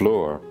than the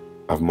floor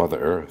of Mother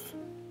Earth."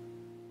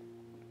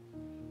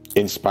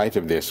 In spite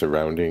of their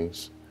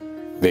surroundings,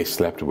 they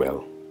slept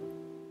well.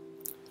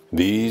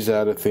 These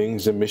are the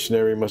things a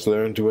missionary must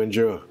learn to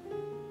endure,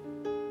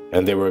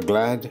 and they were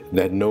glad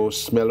that no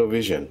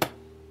smell-o-vision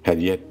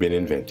had yet been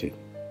invented.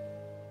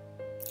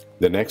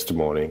 The next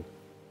morning,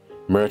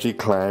 Myrtle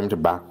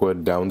climbed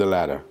backward down the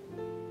ladder,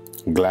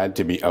 glad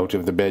to be out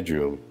of the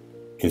bedroom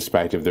in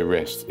spite of the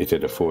rest it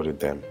had afforded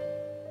them.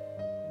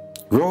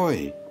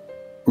 "Roy!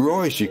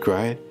 Roy!" she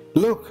cried.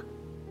 "Look!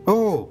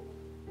 Oh!"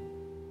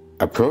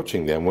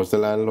 Approaching them was the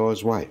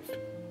landlord's wife,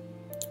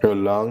 her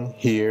long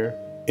hair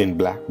in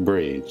black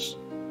braids,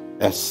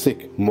 a sick,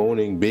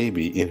 moaning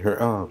baby in her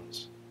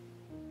arms.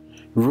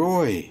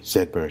 "Roy,"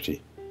 said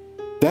Myrtle,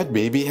 "that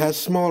baby has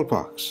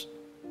smallpox."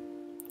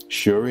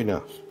 Sure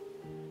enough,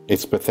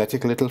 its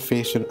pathetic little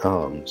face and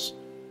arms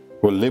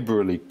were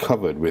liberally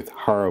covered with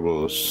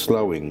horrible,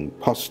 sloughing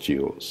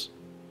pustules.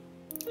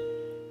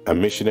 A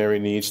missionary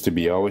needs to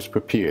be always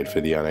prepared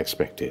for the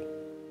unexpected.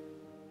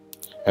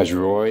 As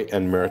Roy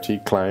and Myrtle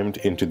climbed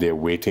into their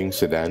waiting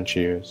sedan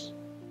chairs,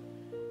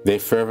 they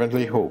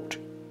fervently hoped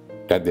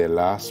that their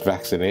last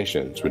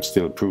vaccinations would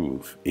still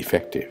prove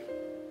effective.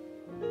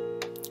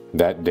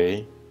 That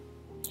day,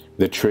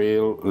 the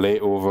trail lay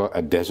over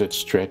a desert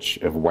stretch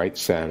of white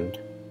sand,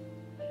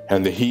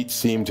 and the heat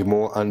seemed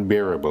more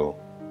unbearable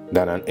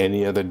than on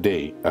any other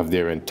day of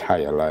their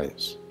entire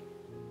lives.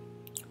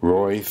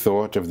 Roy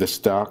thought of the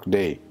stark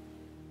day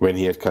when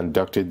he had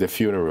conducted the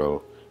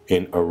funeral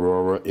in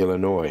Aurora,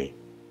 Illinois,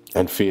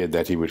 and feared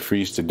that he would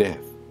freeze to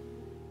death,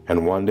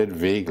 and wondered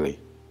vaguely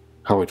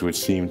how it would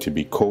seem to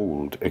be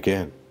cold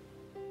again.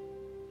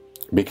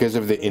 Because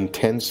of the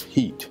intense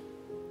heat,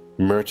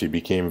 Myrtle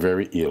became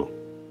very ill.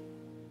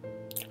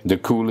 The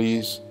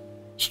coolies,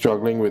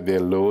 struggling with their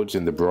loads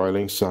in the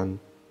broiling sun,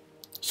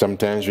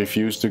 sometimes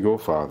refused to go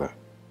farther,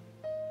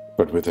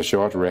 but with a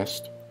short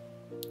rest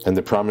and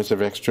the promise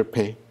of extra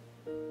pay,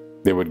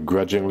 they would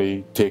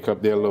grudgingly take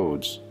up their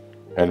loads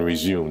and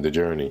resume the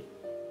journey.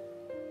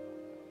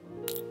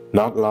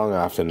 Not long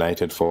after night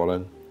had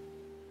fallen,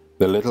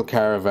 the little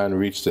caravan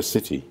reached a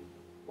city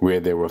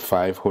where there were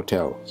 5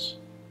 hotels,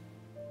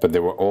 but they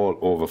were all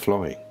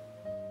overflowing.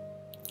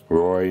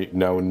 Roy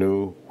now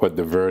knew what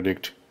the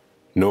verdict,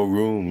 "No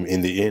room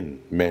in the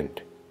inn,"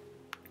 meant.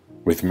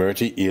 With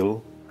Myrtle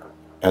ill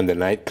and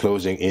the night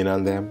closing in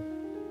on them,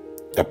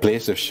 a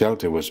place of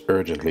shelter was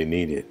urgently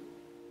needed.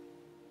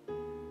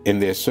 In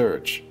their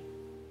search,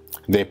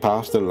 they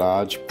passed a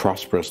large,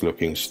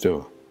 prosperous-looking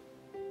store.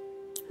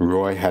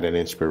 Roy had an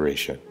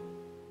inspiration.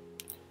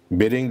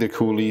 Bidding the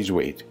coolies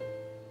wait,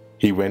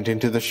 he went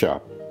into the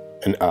shop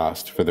and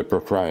asked for the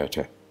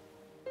proprietor.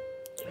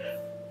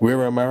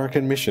 "We're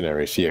American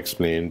missionaries," he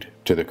explained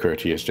to the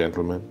courteous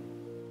gentleman.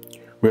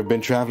 "We've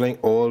been traveling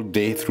all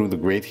day through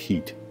the great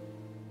heat,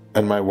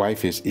 and my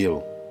wife is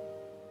ill.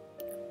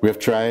 We have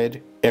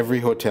tried every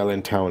hotel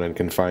in town and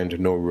can find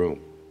no room.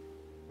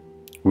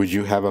 Would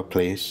you have a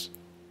place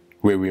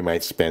where we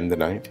might spend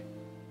the night?"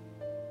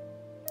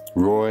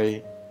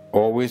 Roy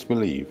always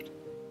believed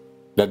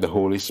that the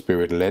Holy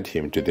Spirit led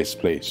him to this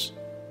place,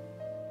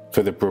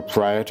 for the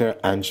proprietor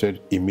answered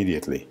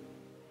immediately,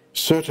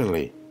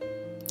 "Certainly,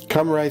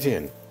 come right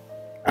in.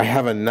 I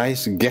have a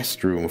nice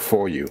guest room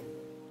for you."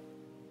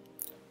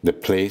 The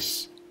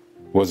place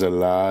was a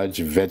large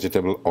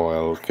vegetable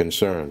oil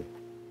concern,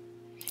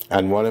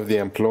 and one of the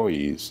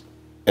employees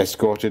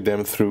escorted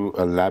them through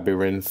a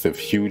labyrinth of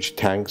huge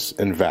tanks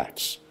and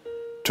vats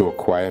to a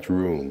quiet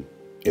room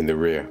in the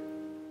rear.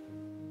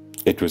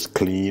 It was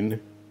clean,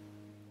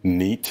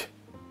 neat,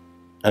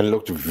 and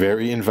looked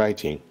very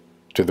inviting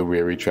to the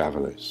weary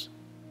travelers.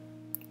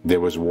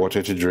 There was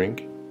water to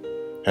drink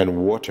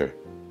and water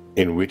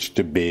in which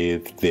to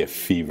bathe their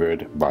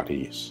fevered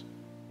bodies.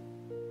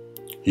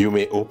 "You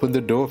may open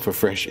the door for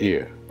fresh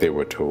air," they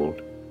were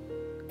told.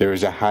 "There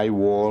is a high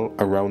wall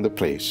around the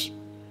place,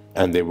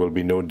 and there will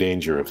be no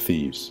danger of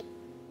thieves."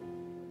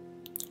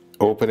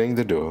 Opening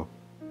the door,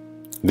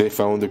 they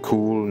found the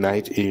cool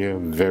night air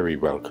very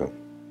welcome.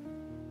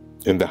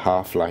 In the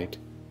half-light,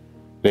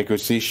 They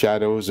could see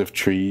shadows of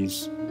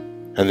trees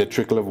and the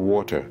trickle of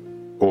water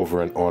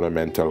over an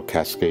ornamental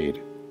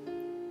cascade.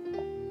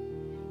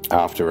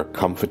 After a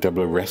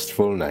comfortable,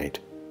 restful night,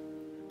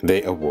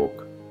 they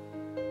awoke,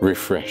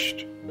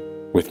 refreshed,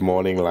 with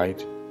morning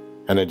light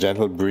and a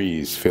gentle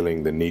breeze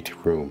filling the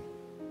neat room.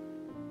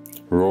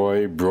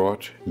 Roy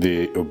brought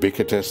the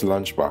ubiquitous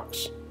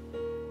lunchbox,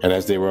 and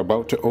as they were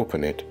about to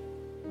open it,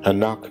 a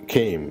knock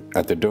came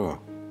at the door.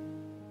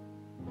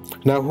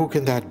 Now who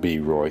can that be,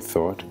 Roy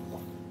thought,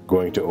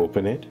 going to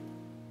open it?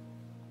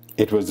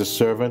 It was the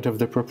servant of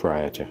the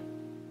proprietor,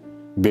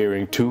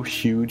 bearing 2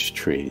 huge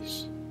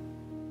trays.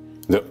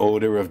 The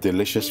odor of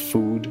delicious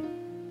food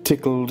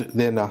tickled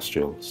their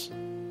nostrils,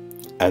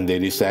 and they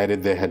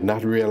decided they had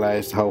not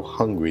realized how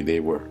hungry they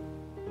were.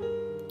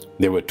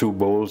 There were 2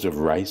 bowls of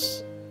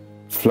rice,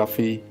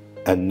 fluffy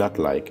and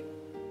nut-like,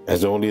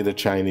 as only the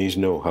Chinese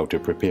know how to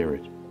prepare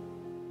it.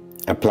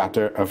 A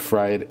platter of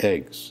fried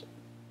eggs,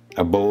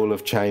 a bowl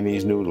of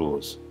Chinese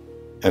noodles,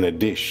 and a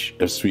dish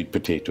of sweet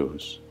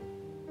potatoes.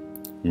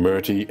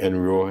 Murty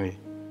and Roy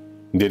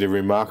did a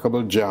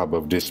remarkable job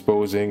of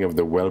disposing of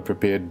the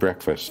well-prepared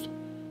breakfast,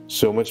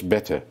 so much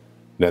better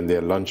than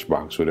their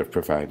lunchbox would have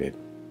provided.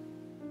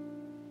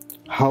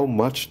 "How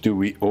much do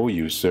we owe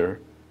you, sir?"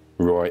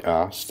 Roy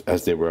asked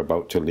as they were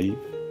about to leave.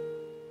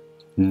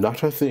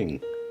 "Not a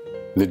thing,"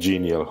 the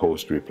genial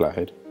host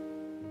replied.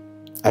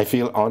 "I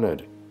feel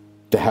honored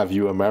to have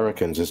you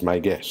Americans as my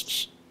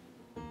guests.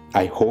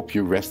 I hope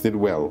you rested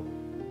well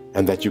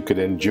and that you could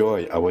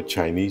enjoy our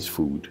Chinese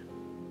food."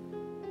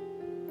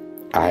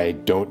 "I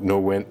don't know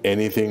when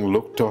anything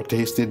looked or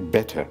tasted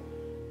better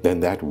than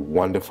that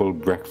wonderful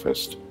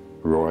breakfast,"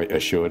 Roy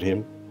assured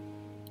him,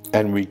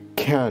 "and we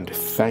can't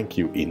thank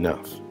you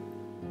enough.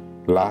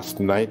 Last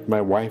night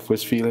my wife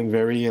was feeling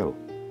very ill."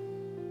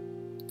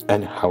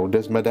 "And how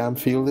does Madame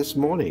feel this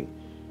morning?"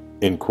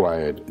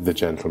 inquired the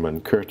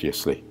gentleman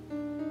courteously.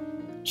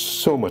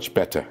 "So much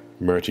better,"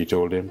 Murty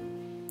told him.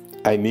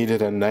 "I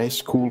needed a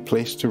nice cool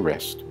place to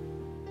rest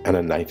and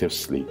a night of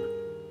sleep."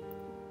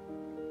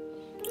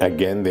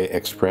 Again they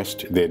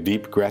expressed their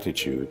deep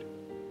gratitude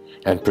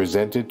and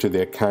presented to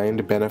their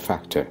kind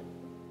benefactor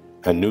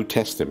a New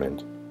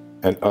Testament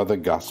and other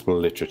gospel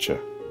literature.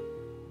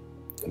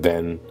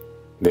 Then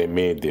they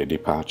made their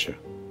departure.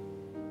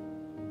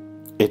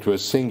 It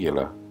was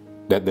singular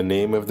that the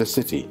name of the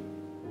city,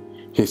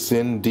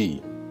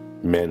 Hisindi,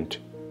 meant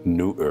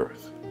New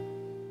Earth.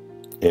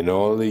 In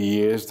all the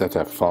years that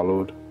have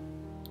followed,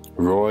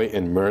 Roy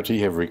and Murty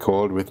have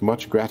recalled with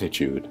much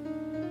gratitude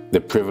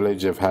the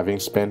privilege of having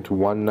spent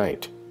one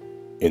night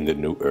in the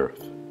New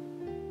Earth.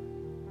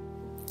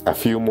 A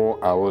few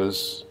more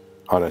hours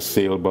on a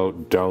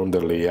sailboat down the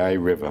Lehigh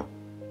River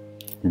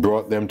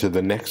brought them to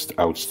the next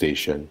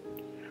outstation,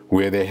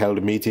 where they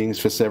held meetings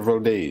for several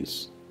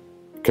days,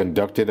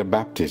 conducted a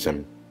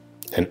baptism,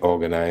 and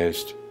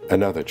organized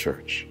another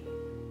church.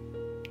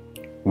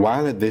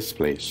 While at this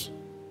place,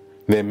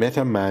 they met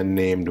a man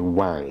named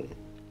Wang,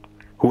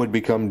 who had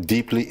become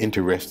deeply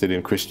interested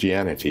in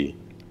Christianity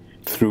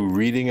through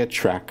reading a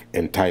tract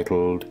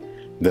entitled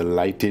The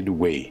Lighted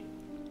Way,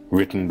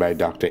 written by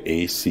Dr.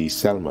 A.C.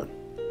 Selman.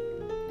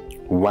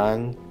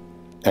 Wang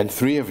and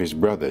 3 of his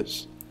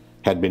brothers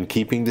had been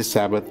keeping the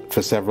Sabbath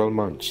for several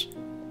months,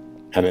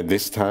 and at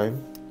this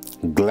time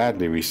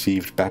gladly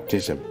received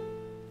baptism.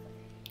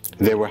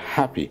 They were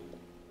happy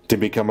to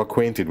become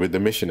acquainted with the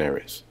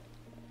missionaries,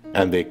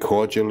 and they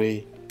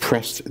cordially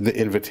pressed the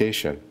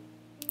invitation.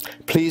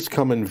 "Please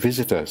come and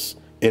visit us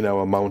in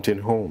our mountain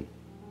home.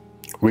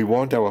 We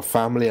want our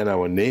family and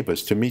our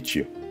neighbors to meet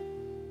you."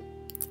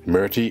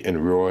 Murty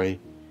and Roy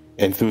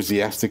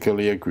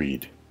enthusiastically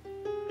agreed.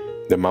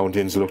 The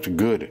mountains looked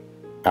good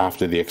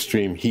after the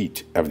extreme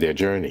heat of their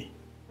journey,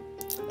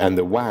 and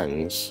the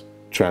Wangs,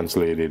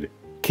 translated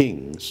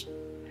kings,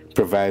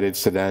 provided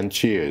sedan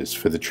chairs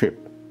for the trip.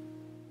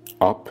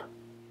 Up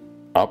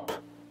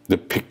the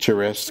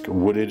picturesque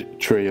wooded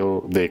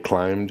trail they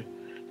climbed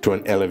to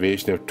an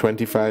elevation of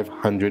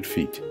 2,500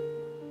 feet.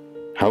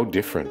 How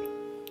different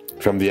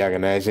from the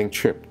agonizing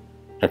trip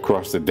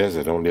across the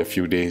desert only a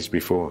few days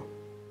before.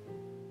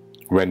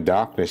 When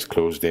darkness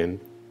closed in,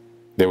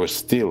 they were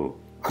still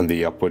on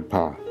the upward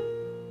path.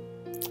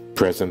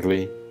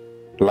 Presently,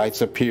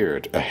 lights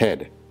appeared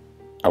ahead,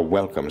 a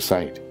welcome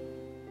sight.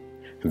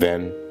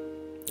 Then,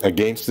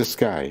 against the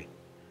sky,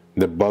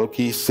 the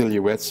bulky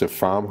silhouettes of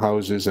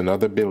farmhouses and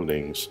other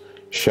buildings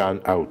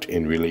shone out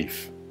in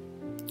relief.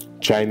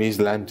 Chinese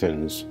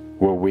lanterns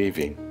were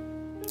waving,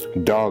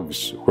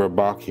 dogs were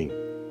barking,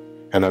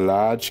 and a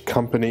large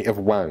company of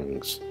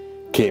Wangs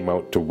came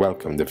out to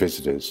welcome the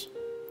visitors.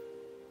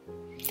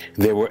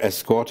 They were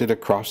escorted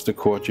across the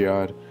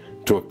courtyard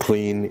to a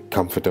clean,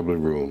 comfortable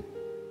room.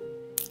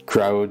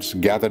 Crowds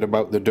gathered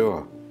about the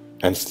door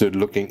and stood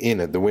looking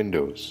in at the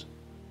windows.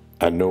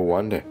 And no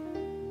wonder,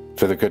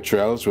 for the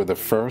Cottrells were the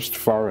first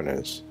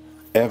foreigners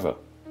ever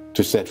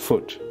to set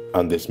foot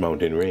on this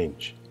mountain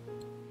range.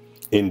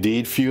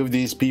 Indeed, few of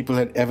these people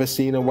had ever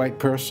seen a white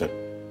person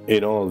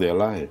in all their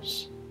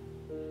lives.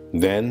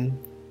 Then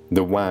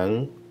the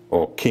Wang,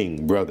 or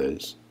King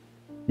brothers,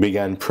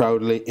 began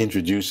proudly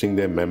introducing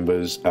their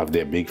members of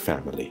their big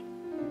family.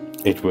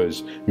 It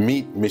was,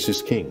 "Meet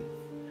Mrs. King.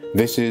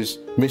 This is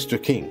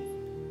Mr. King,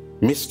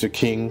 Mr.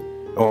 King,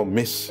 or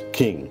Miss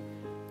King,"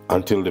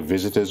 until the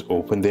visitors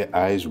opened their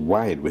eyes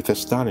wide with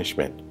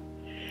astonishment.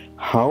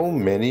 "How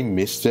many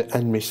Mr.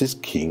 and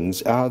Mrs.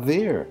 Kings are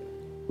there?"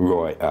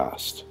 Roy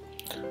asked.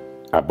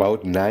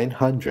 "About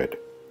 900,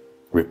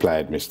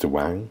 replied Mr.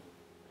 Wang.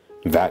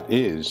 "That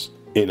is,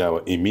 in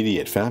our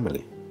immediate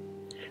family.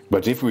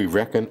 But if we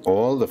reckon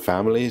all the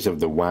families of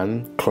the Wan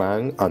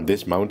clan on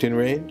this mountain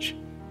range,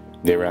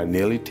 there are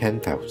nearly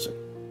 10,000.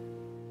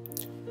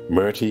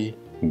 Murty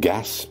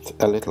gasped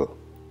a little,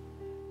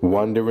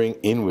 wondering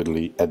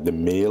inwardly at the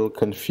male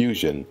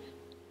confusion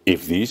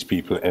if these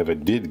people ever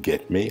did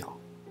get mail.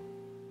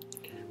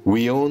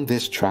 "We own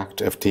this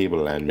tract of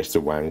tableland,"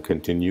 Mr. Wang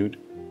continued.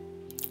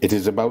 "It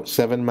is about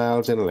 7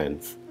 miles in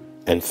length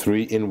and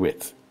 3 in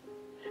width,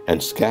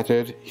 and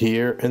scattered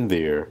here and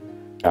there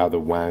are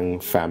the Wang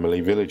family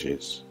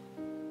villages."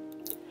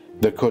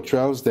 The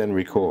Cottrells then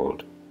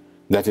recalled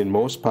that in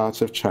most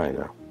parts of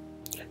China,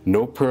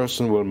 no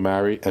person will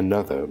marry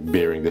another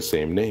bearing the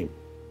same name.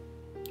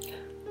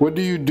 "What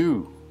do you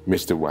do,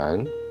 Mr.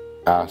 Wang?"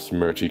 asked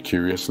Murty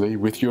curiously,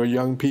 "with your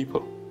young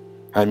people?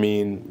 I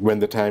mean, when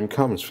the time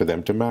comes for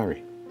them to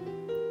marry?"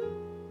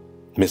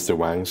 Mr.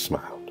 Wang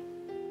smiled.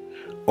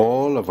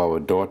 "All of our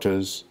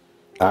daughters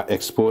are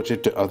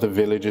exported to other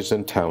villages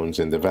and towns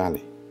in the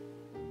valley,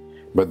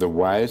 but the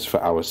wives for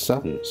our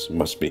sons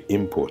must be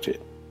imported.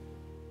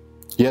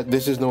 Yet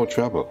this is no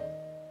trouble.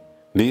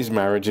 These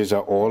marriages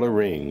are all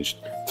arranged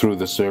through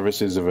the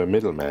services of a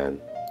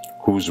middleman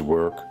whose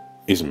work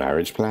is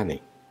marriage planning."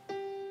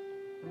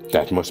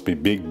 "That must be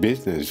big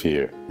business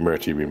here,"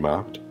 Murty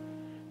remarked.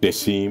 "There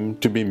seem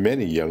to be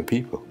many young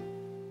people."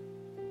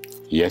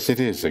 "Yes, it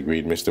is,"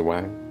 agreed Mr.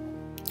 Wang.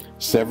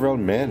 "Several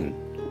men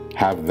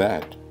have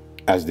that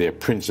as their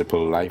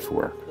principal life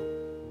work."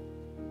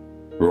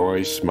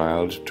 Roy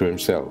smiled to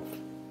himself,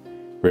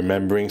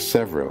 remembering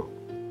several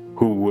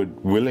who would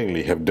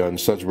willingly have done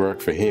such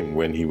work for him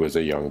when he was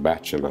a young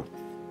bachelor.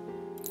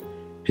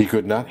 He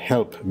could not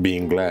help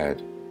being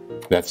glad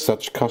that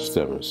such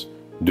customs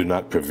do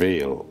not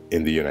prevail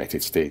in the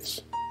United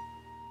States.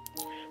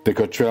 The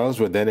Cottrells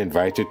were then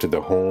invited to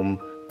the home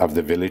of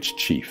the village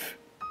chief,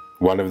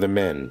 one of the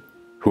men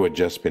who had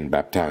just been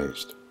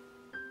baptized.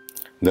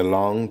 The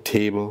long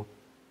table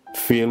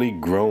fairly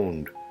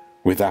groaned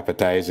with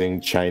appetizing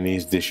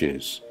Chinese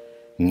dishes,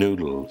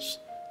 noodles,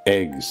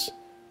 eggs,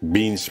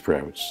 bean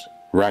sprouts,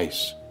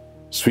 rice,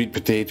 sweet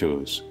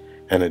potatoes,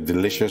 and a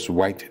delicious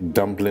white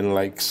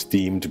dumpling-like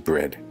steamed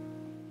bread.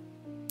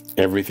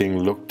 Everything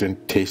looked and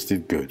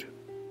tasted good.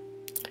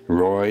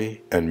 Roy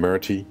and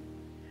Murty,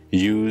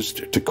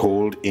 used to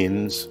cold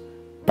inns,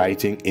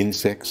 biting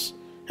insects,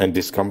 and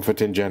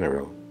discomfort in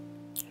general,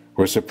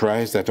 were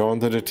surprised that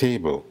under the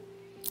table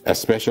a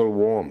special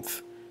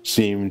warmth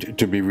seemed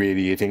to be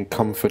radiating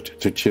comfort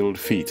to chilled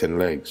feet and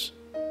legs.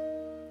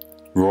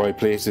 Roy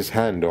placed his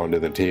hand under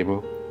the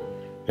table,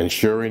 and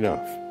sure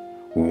enough,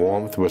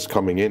 warmth was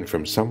coming in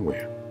from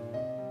somewhere.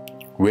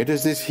 "Where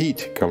does this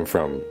heat come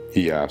from?"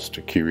 he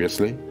asked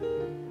curiously.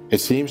 "It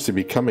seems to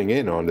be coming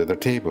in under the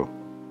table."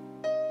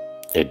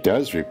 "It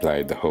does,"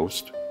 replied the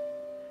host.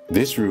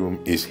 "This room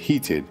is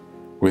heated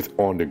with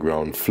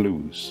underground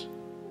flues."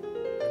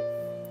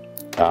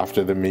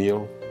 After the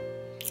meal,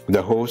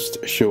 the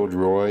host showed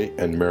Roy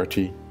and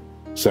Murty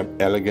some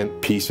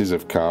elegant pieces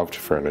of carved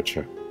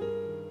furniture.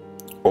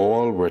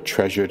 All were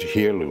treasured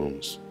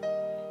heirlooms,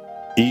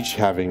 each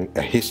having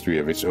a history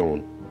of its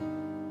own.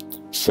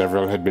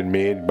 Several had been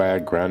made by a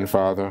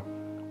grandfather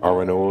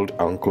or an old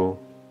uncle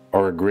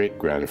or a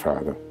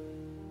great-grandfather.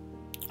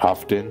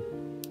 Often,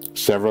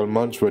 several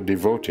months were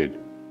devoted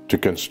to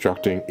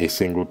constructing a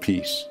single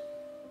piece.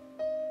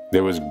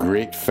 There was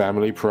great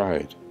family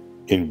pride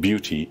in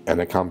beauty and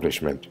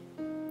accomplishment.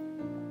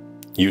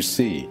 "You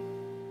see,"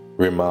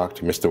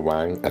 remarked Mr.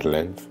 Wang at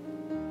length,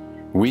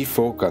 "we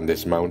folk on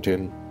this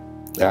mountain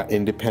are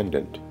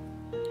independent,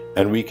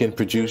 and we can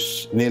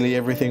produce nearly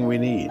everything we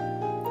need: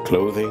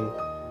 clothing,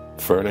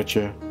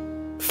 furniture,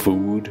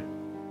 food,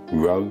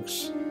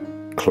 rugs,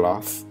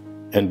 cloth,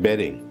 and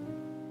bedding.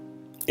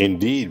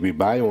 Indeed, we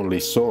buy only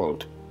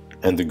salt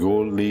and the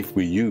gold leaf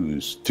we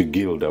use to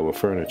gild our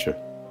furniture."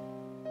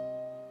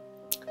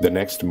 The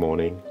next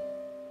morning,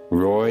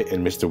 Roy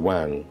and Mr.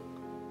 Wang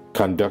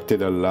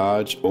conducted a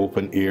large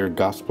open-air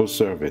gospel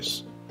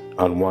service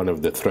on one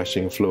of the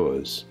threshing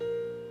floors,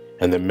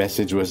 and the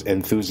message was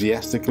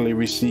enthusiastically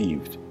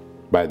received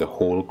by the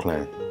whole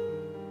clan.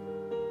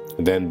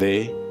 Then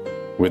they,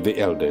 with the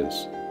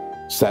elders,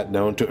 sat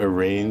down to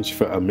arrange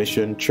for a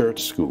mission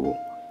church school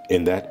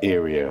in that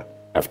area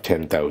of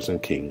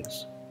 10,000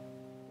 kings.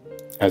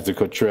 As the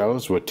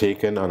Cottrells were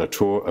taken on a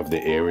tour of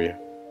the area,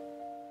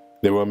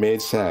 they were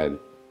made sad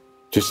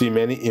to see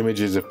many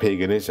images of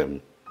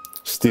paganism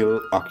still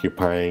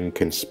occupying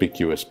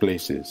conspicuous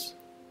places.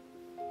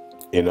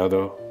 In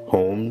other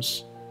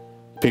homes,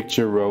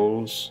 picture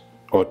rolls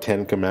or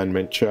Ten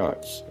Commandment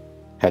charts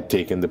had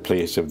taken the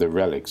place of the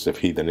relics of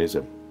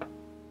heathenism.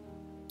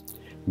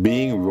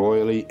 being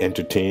royally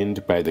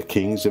entertained by the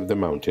kings of the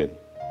mountain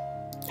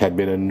had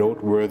been a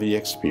noteworthy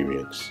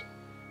experience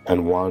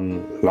and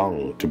one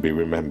long to be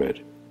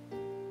remembered.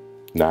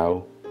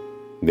 Now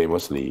they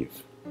must leave.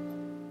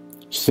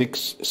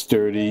 6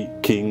 sturdy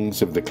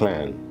kings of the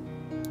clan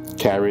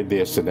carried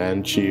their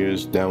sedan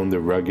chairs down the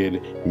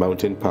rugged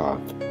mountain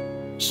path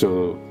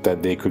so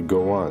that they could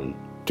go on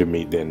to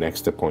meet their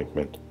next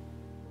appointment.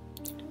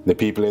 The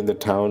people in the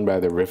town by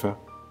the river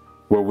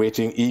were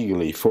waiting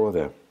eagerly for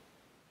them.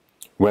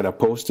 When a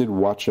posted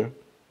watcher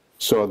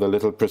saw the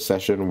little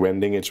procession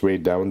wending its way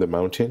down the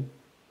mountain,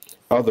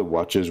 other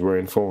watchers were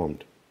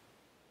informed.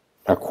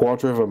 A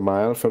quarter of a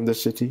mile from the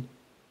city,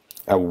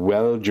 a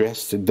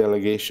well-dressed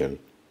delegation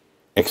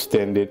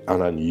extended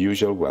an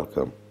unusual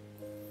welcome.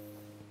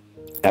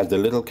 As the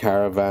little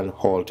caravan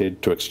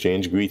halted to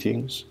exchange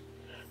greetings,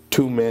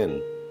 2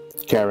 men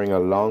carrying a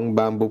long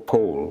bamboo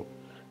pole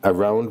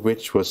around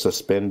which was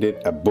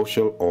suspended a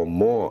bushel or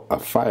more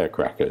of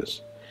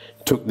firecrackers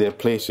took their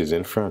places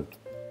in front.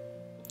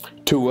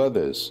 2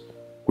 others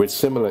with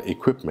similar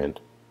equipment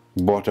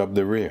brought up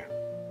the rear.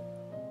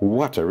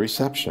 What a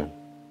reception!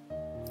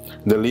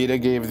 The leader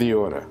gave the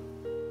order,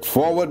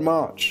 "Forward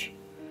march!"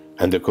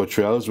 and the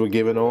Cottrells were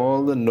given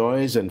all the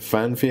noise and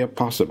fanfare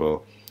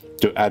possible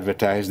to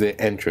advertise their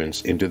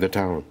entrance into the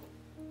town.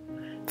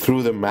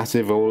 Through the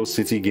massive old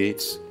city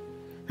gates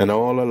and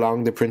all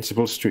along the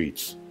principal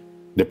streets,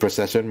 the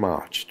procession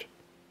marched,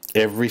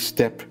 every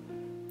step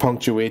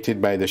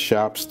punctuated by the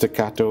sharp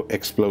staccato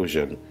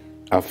explosion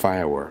of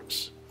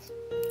fireworks.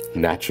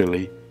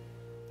 Naturally,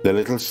 the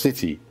little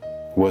city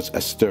was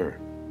astir.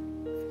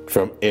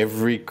 From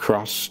every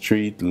cross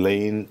street,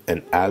 lane,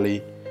 and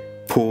alley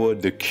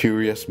poured the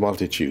curious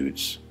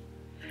multitudes,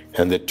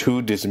 and the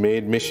 2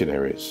 dismayed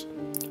missionaries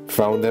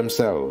found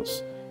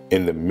themselves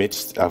in the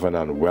midst of an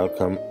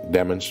unwelcome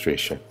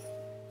demonstration.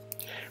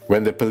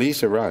 When the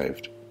police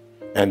arrived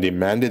and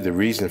demanded the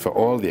reason for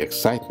all the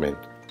excitement,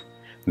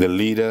 the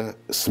leader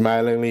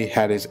smilingly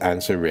had his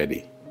answer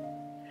ready.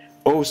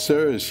 "Oh,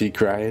 sirs," he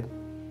cried,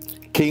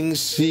 "King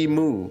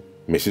Simu,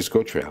 Mrs.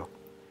 Cottrell,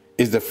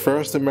 is the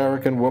first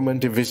American woman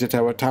to visit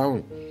our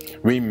town.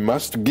 We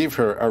must give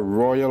her a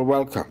royal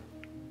welcome."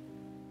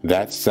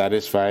 That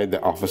satisfied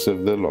the officer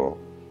of the law,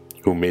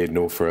 who made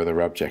no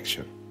further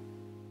objection.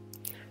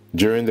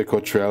 During the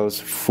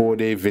Cottrells'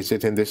 4-day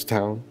visit in this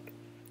town,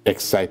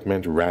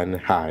 excitement ran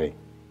high.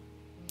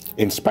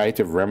 In spite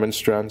of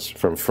remonstrance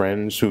from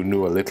friends who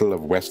knew a little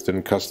of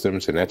Western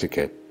customs and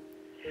etiquette,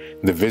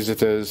 the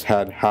visitors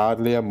had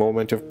hardly a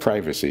moment of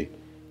privacy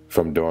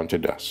from dawn to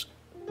dusk.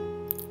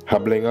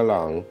 Hobbling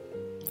along,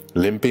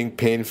 limping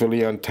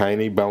painfully on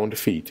tiny bound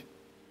feet,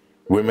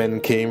 women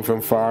came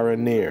from far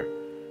and near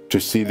to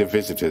see the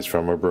visitors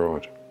from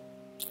abroad.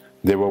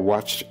 They were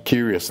watched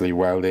curiously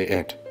while they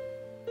ate.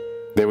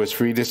 There was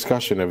free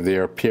discussion of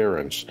their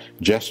appearance,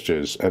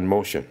 gestures, and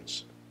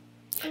motions.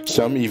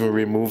 Some even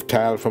removed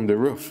tile from the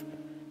roof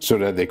so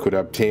that they could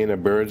obtain a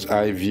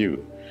bird's-eye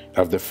view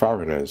of the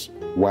foreigners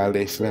while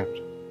they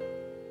slept.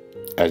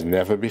 As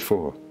never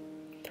before,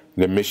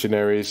 the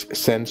missionaries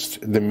sensed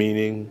the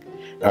meaning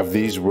of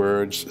these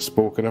words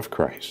spoken of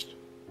Christ.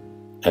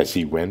 As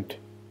he went,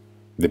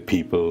 the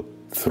people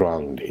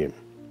thronged him.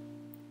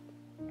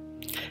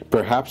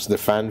 Perhaps the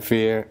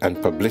fanfare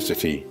and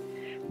publicity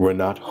were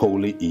not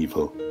wholly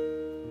evil,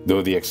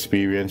 though the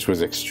experience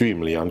was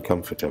extremely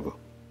uncomfortable.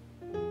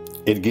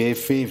 It gave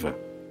favor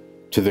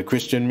to the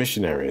Christian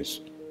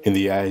missionaries in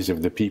the eyes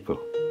of the people.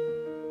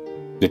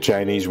 The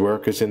Chinese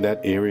workers in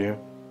that area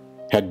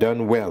had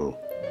done well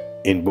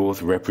in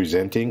both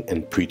representing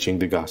and preaching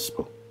the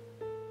gospel.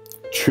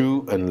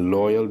 True and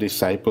loyal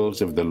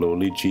disciples of the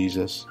lowly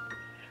Jesus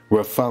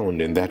were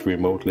found in that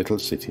remote little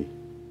city.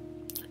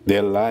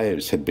 Their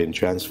lives had been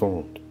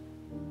transformed.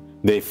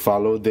 They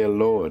followed their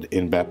Lord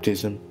in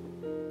baptism,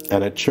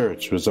 and a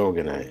church was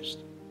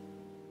organized.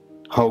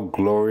 How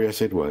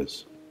glorious it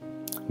was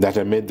that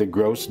amid the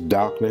gross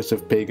darkness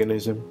of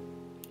paganism,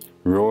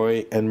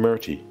 Roy and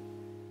Murty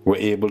were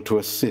able to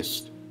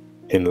assist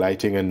in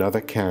lighting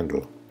another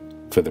candle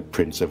for the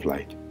Prince of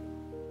Light.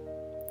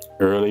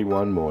 Early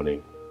one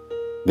morning,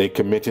 they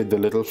committed the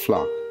little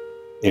flock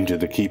into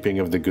the keeping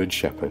of the Good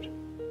Shepherd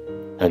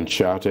and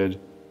chartered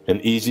an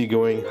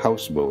easygoing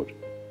houseboat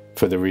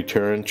for the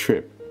return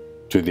trip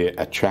to their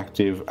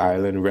attractive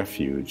island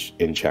refuge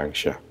in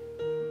Changsha.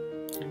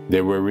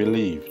 They were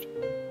relieved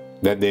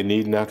that they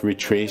need not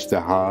retrace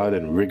the hard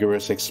and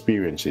rigorous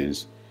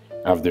experiences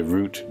of the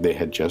route they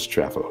had just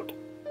traveled.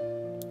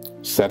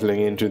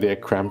 Settling into their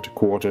cramped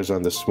quarters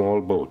on the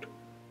small boat,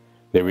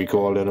 they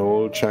recalled an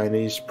old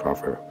Chinese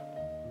proverb: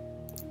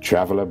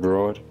 "Travel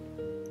abroad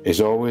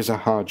is always a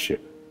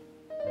hardship,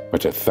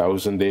 but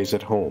 1,000 days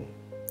at home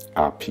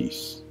are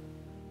peace."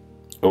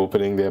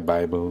 Opening their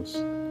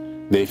Bibles,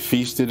 they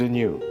feasted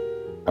anew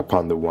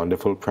upon the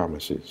wonderful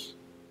promises.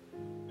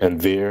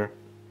 And there,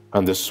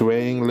 on the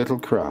swaying little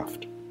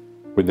craft,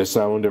 with the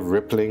sound of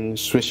rippling,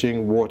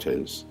 swishing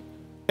waters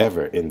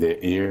ever in their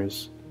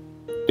ears,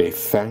 they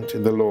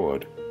thanked the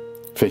Lord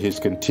for his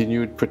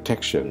continued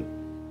protection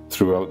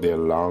throughout their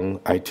long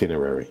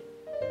itinerary.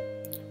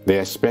 They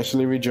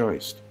especially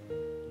rejoiced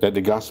that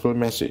the gospel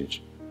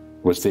message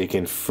was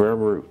taking firm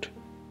root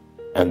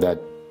and that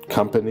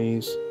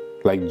companies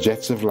like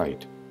Jets of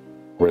Light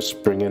were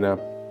springing up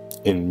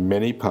in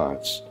many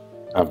parts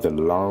of the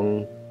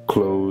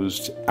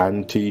long-closed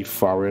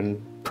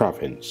anti-foreign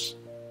province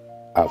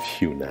of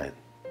Hunan.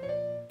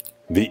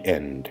 The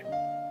end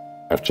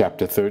of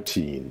chapter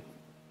 13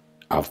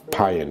 of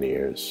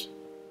Pioneers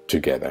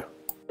Together.